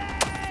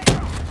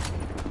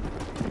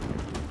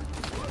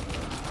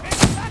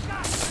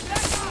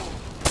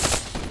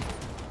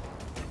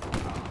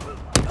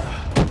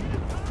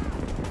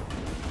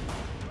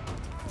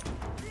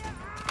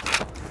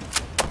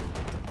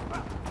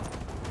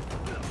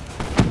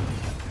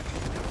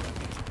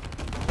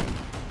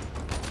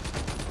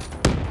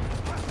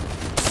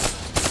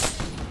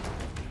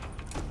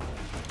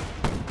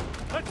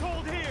 Let's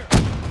hold here!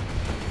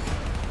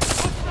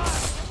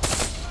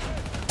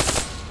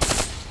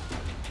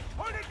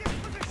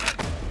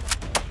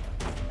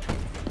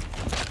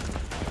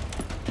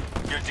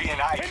 Your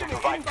DNI can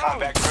provide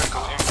combat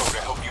critical info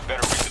to help you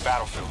better read the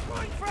battlefield.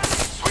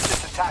 Switch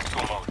it to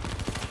tactical mode.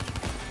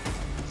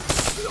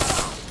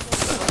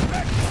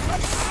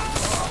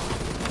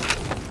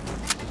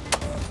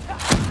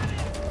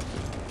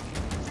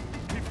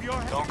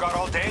 Don't got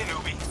all day,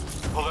 newbie.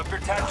 Pull up your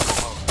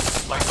tactical mode.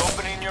 Like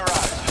opening your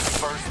eyes for the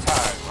first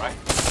time, right?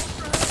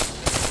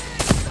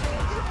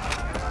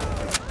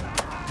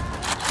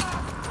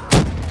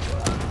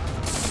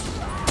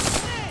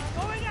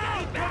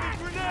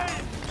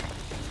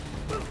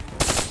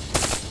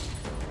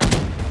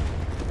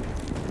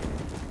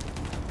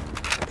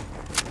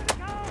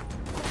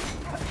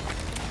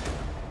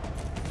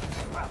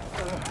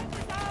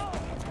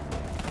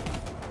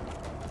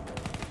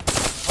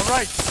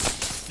 Right.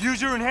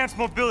 Use your enhanced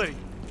mobility.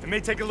 It may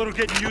take a little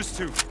getting used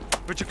to,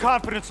 but your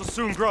confidence will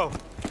soon grow.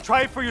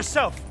 Try it for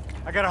yourself.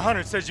 I got a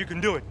hunter that says you can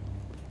do it.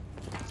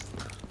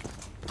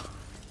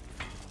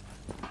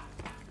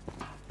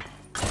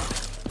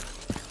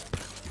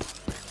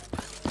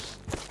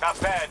 Not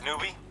bad,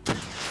 newbie.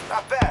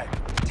 Not bad.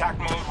 Attack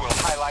mode will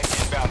highlight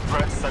inbound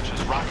threats such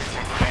as rockets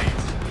and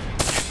grenades.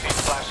 You see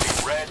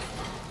flashing red,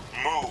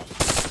 move.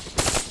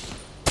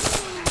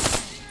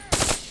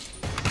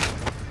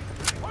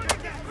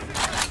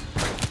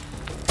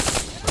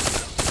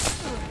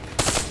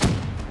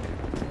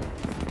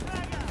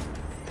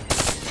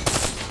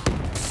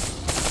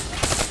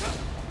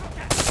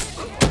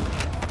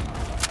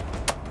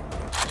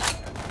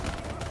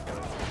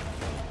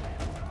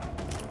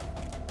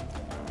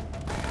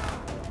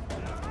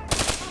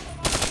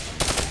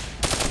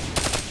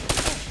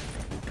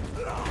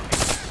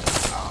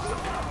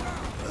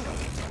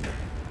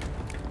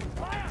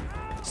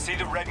 See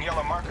the red and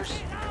yellow markers?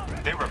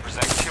 They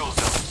represent kill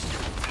zones,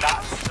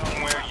 not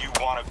somewhere you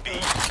want to be.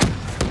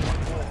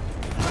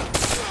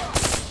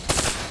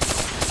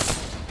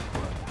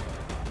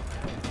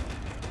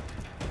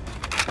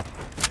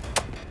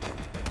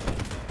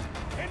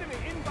 Enemy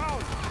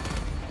inbound!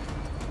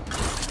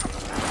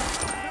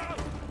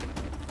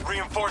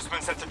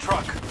 Reinforcements at the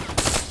truck.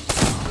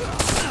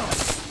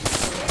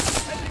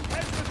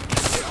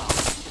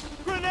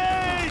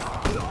 Grenade!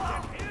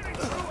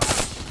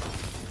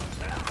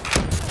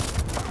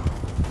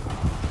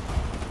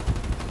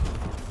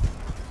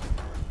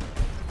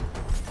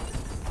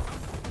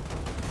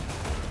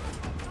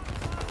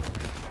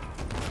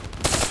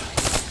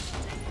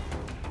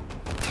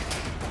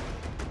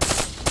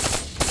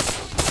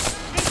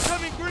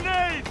 Incoming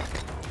grenade!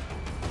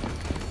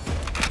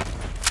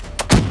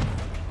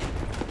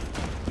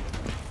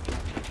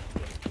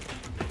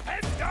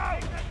 Heads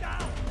down!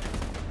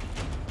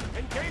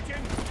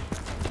 Engaging!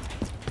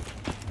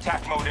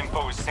 Attack mode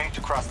info is synced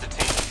across the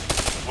team.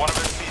 One of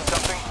us sees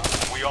something,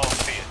 we all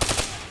see it,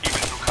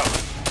 even through cover.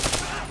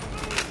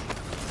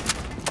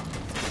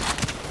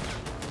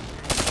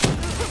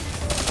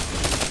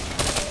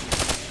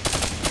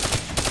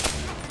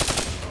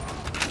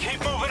 Keep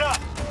moving up!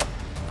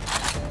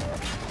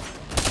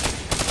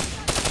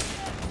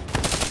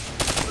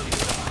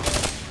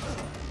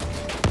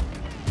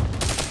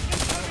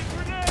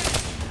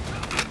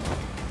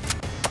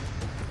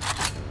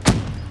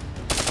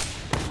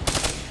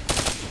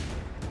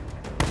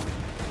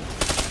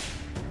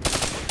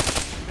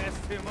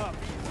 Him up.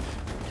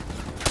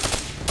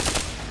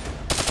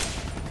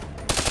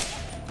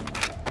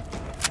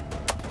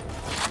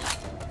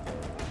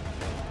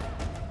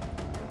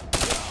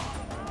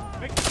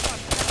 Make the shot.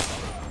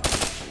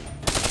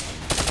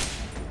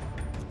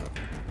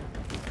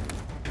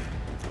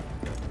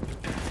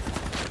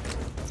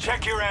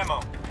 Check your ammo.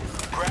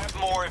 Grab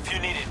more if you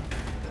need it.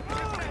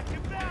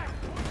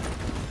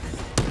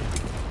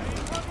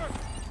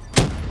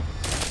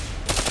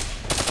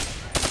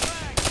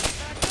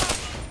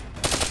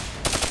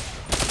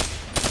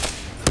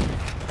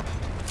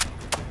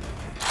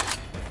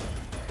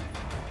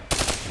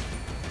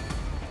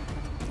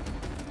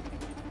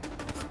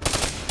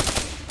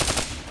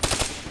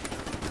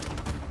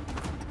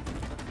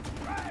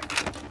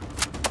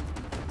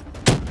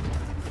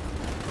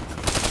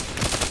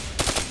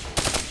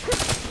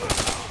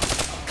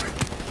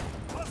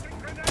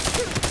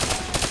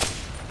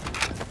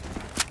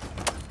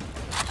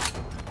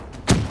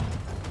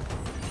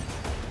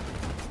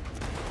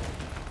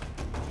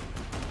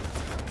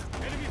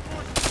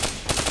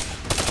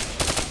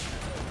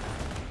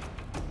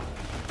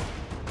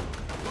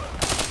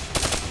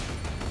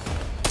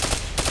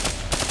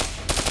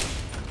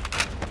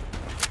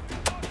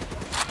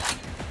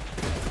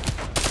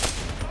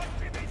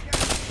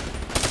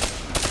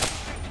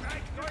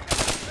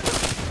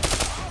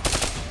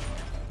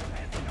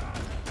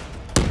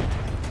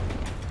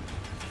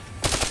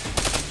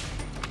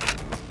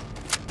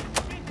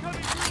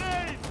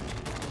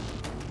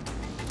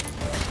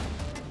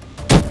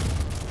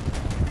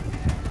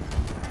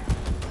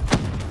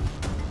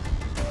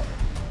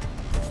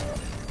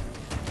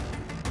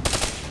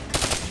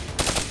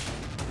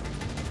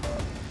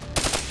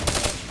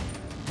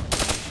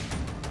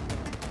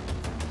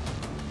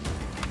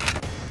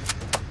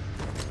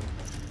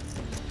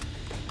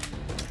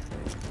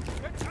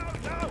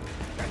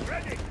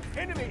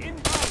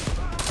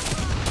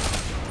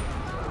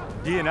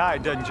 D&I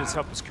doesn't just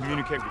help us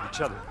communicate with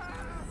each other.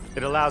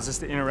 It allows us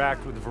to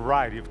interact with a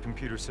variety of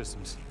computer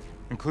systems,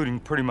 including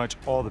pretty much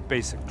all the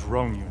basic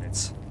drone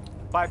units.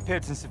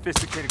 Bipeds and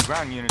sophisticated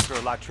ground units are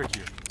a lot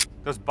trickier.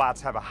 Those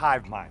bots have a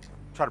hive mind.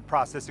 Try to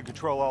process and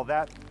control all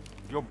that,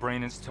 your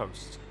brain is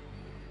toast.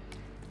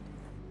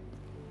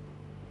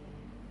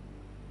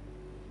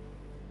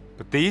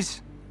 But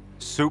these,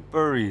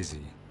 super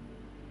easy.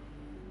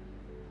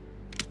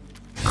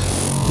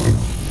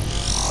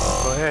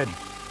 Go ahead,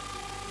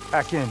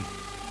 back in.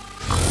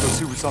 Let's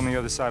see what's on the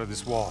other side of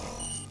this wall.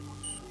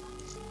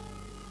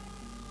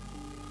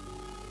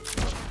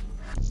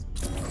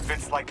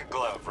 Fits like a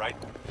glove, right?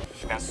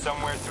 Now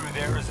somewhere through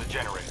there is a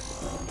generator.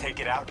 Take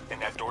it out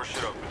and that door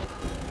should open.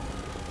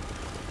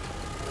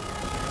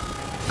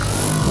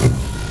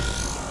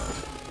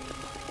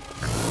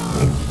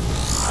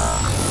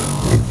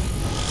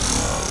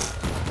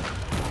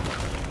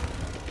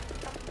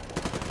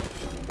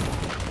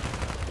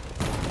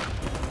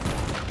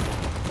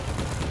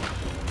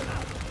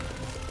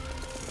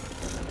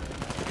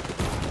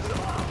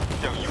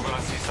 Yo, you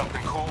wanna see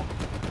something cool?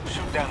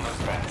 Shoot down those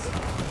bats.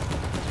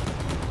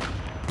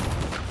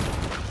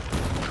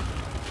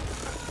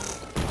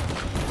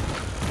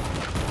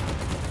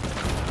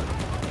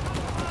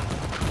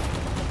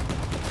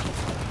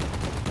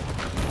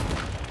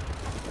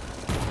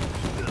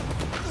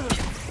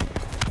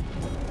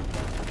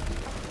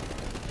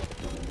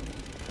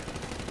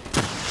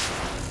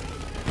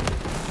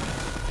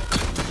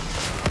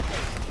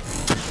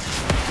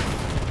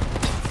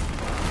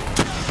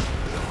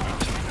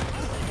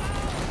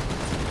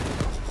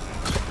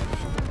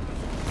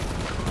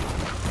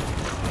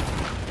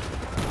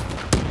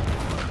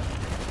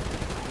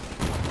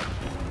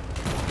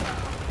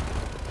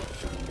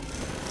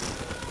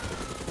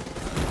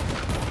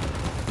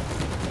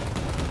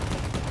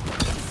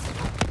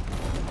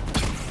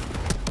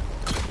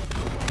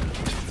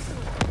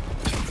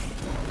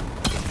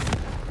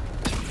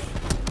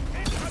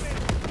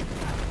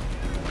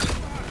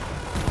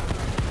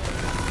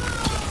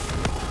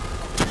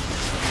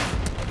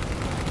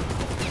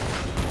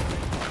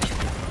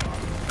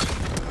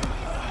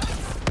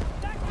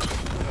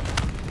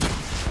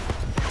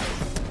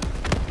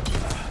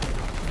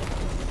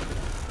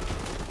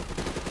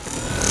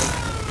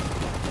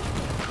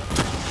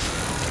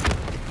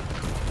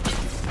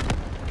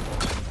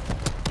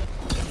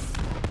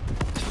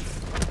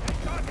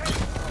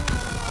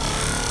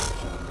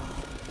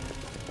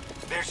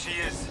 There she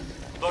is.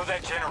 Blow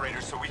that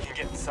generator so we can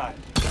get inside.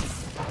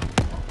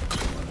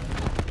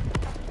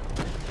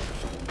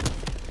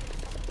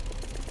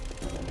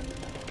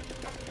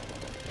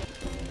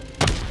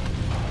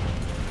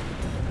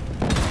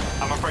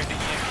 I'm afraid the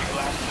EMP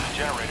blast to the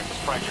generator was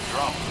fried your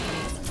drone.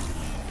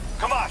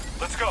 Come on,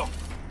 let's go.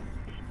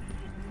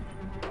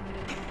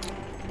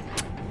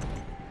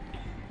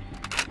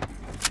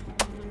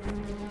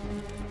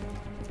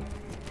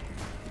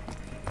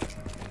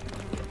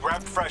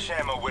 Grab fresh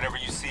ammo whenever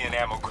you see an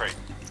ammo crate.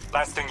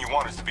 Last thing you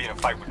want is to be in a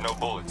fight with no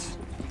bullets.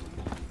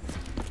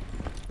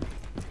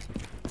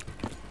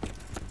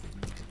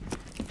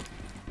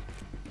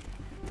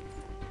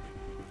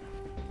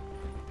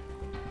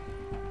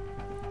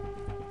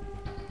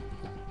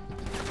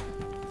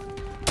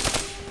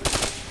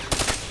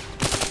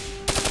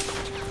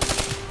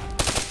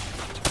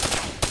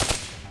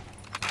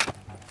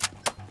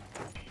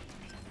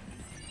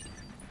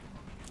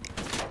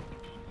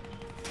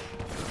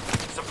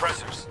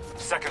 Suppressors,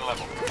 second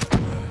level.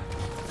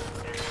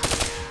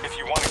 If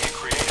you want to get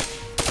creative,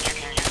 you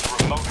can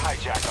use remote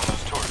hijack on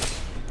those turrets.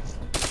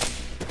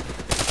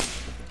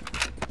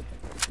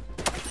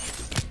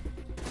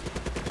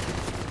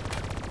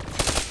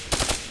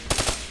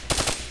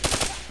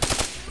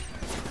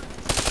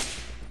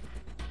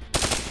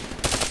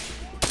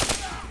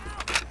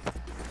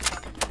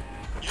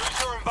 Use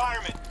your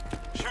environment.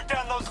 Shoot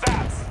down those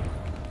vats.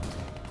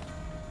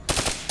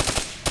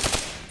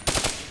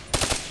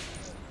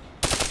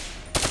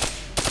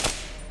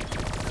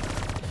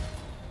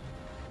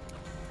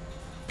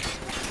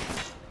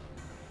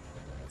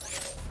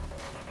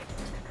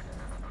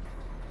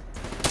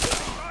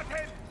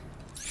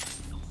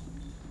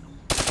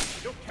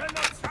 You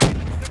cannot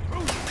silence the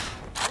truth!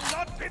 Do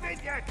not give in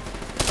yet!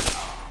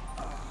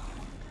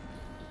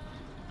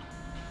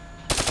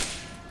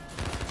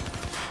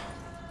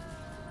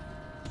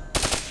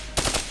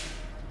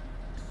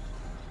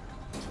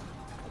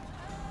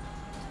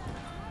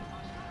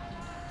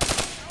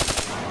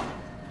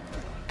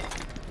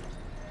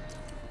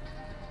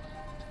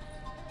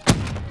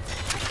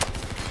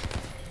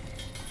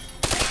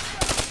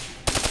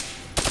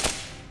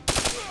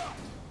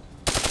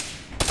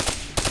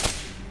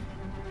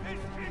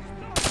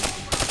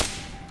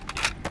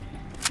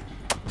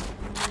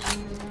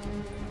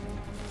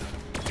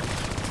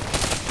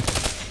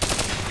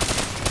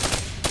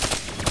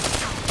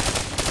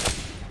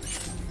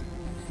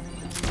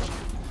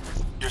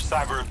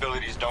 Cyber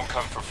abilities don't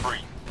come for free.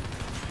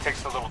 It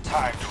takes a little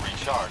time to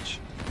recharge.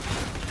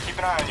 Keep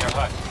an eye on your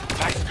HUD.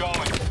 Nice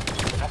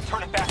going. Now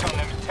turn it back on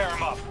them and tear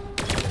them up.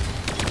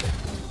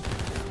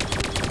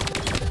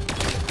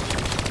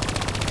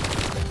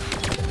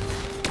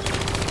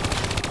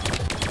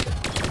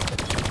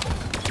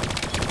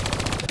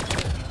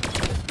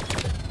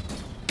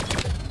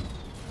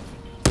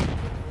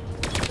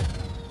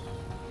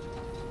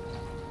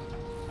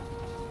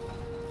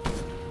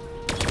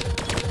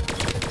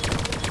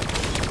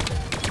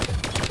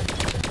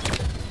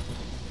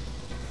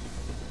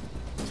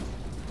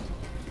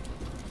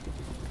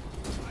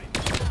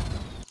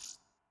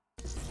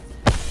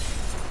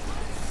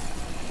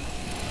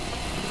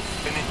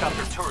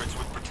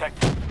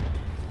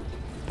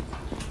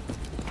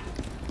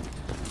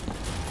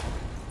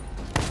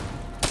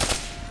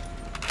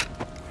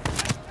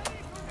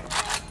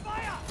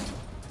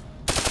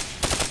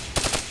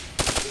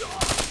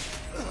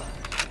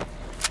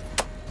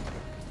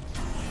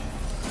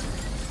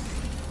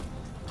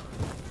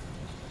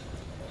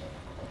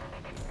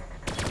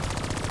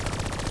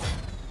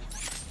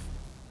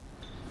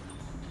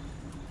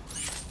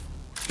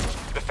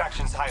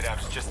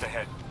 hideout's just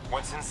ahead.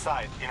 Once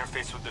inside,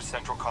 interface with the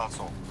central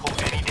console. Pull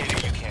any data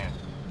you can.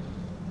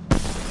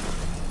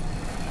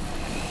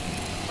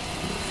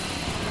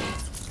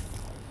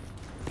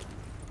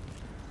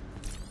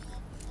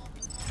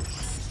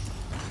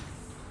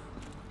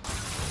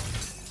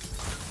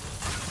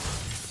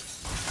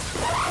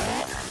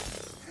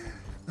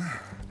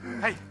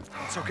 Hey,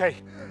 it's okay.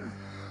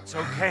 It's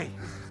okay.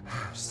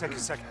 Just take a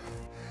second.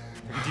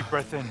 Take a deep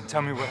breath in and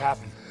tell me what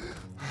happened.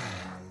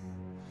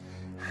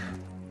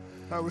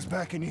 I was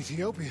back in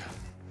Ethiopia.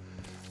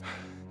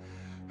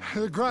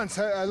 The grunts,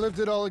 I lived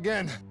it all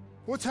again.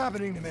 What's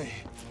happening to me?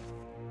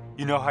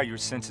 You know how your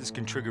senses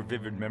can trigger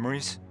vivid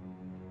memories?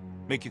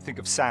 Make you think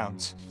of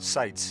sounds,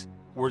 sights,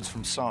 words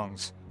from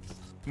songs.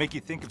 Make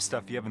you think of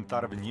stuff you haven't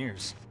thought of in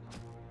years.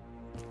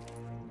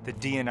 The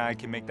DNI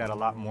can make that a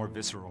lot more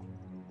visceral.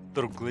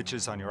 Little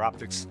glitches on your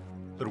optics,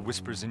 little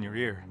whispers in your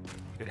ear.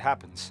 It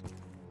happens.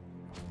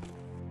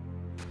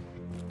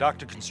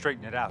 Doctor can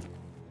straighten it out.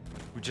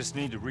 We just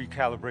need to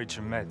recalibrate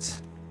your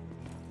meds.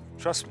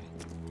 Trust me,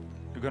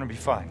 you're gonna be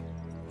fine.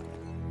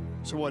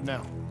 So what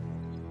now?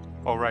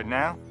 Oh, right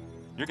now,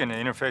 you're gonna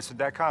interface with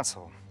that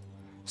console.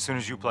 As soon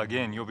as you plug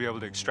in, you'll be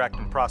able to extract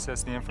and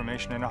process the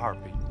information in a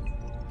heartbeat.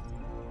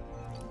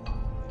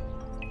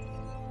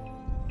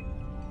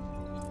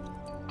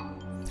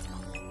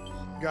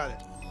 Got it.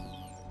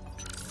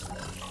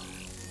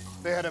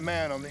 They had a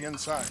man on the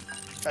inside,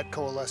 at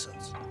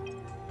Coalescence.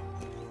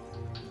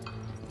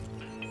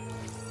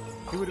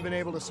 He would have been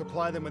able to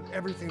supply them with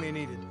everything they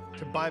needed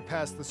to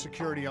bypass the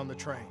security on the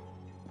train.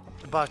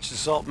 The botched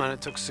assault, man,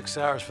 it took 6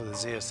 hours for the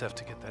ZSF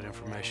to get that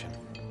information.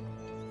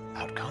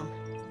 Outcome?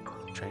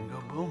 Train go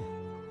boom.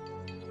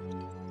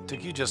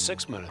 Took you just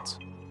 6 minutes.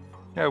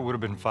 Yeah, it would have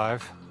been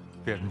 5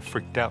 if you hadn't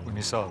freaked out when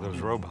you saw those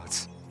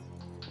robots.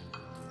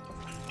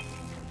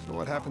 So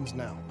what happens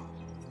now?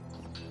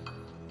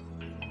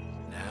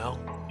 Now,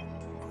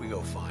 we go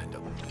find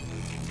them.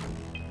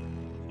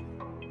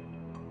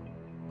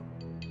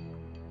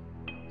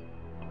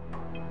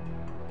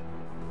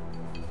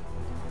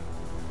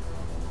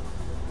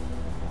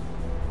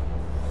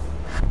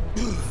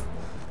 Ugh.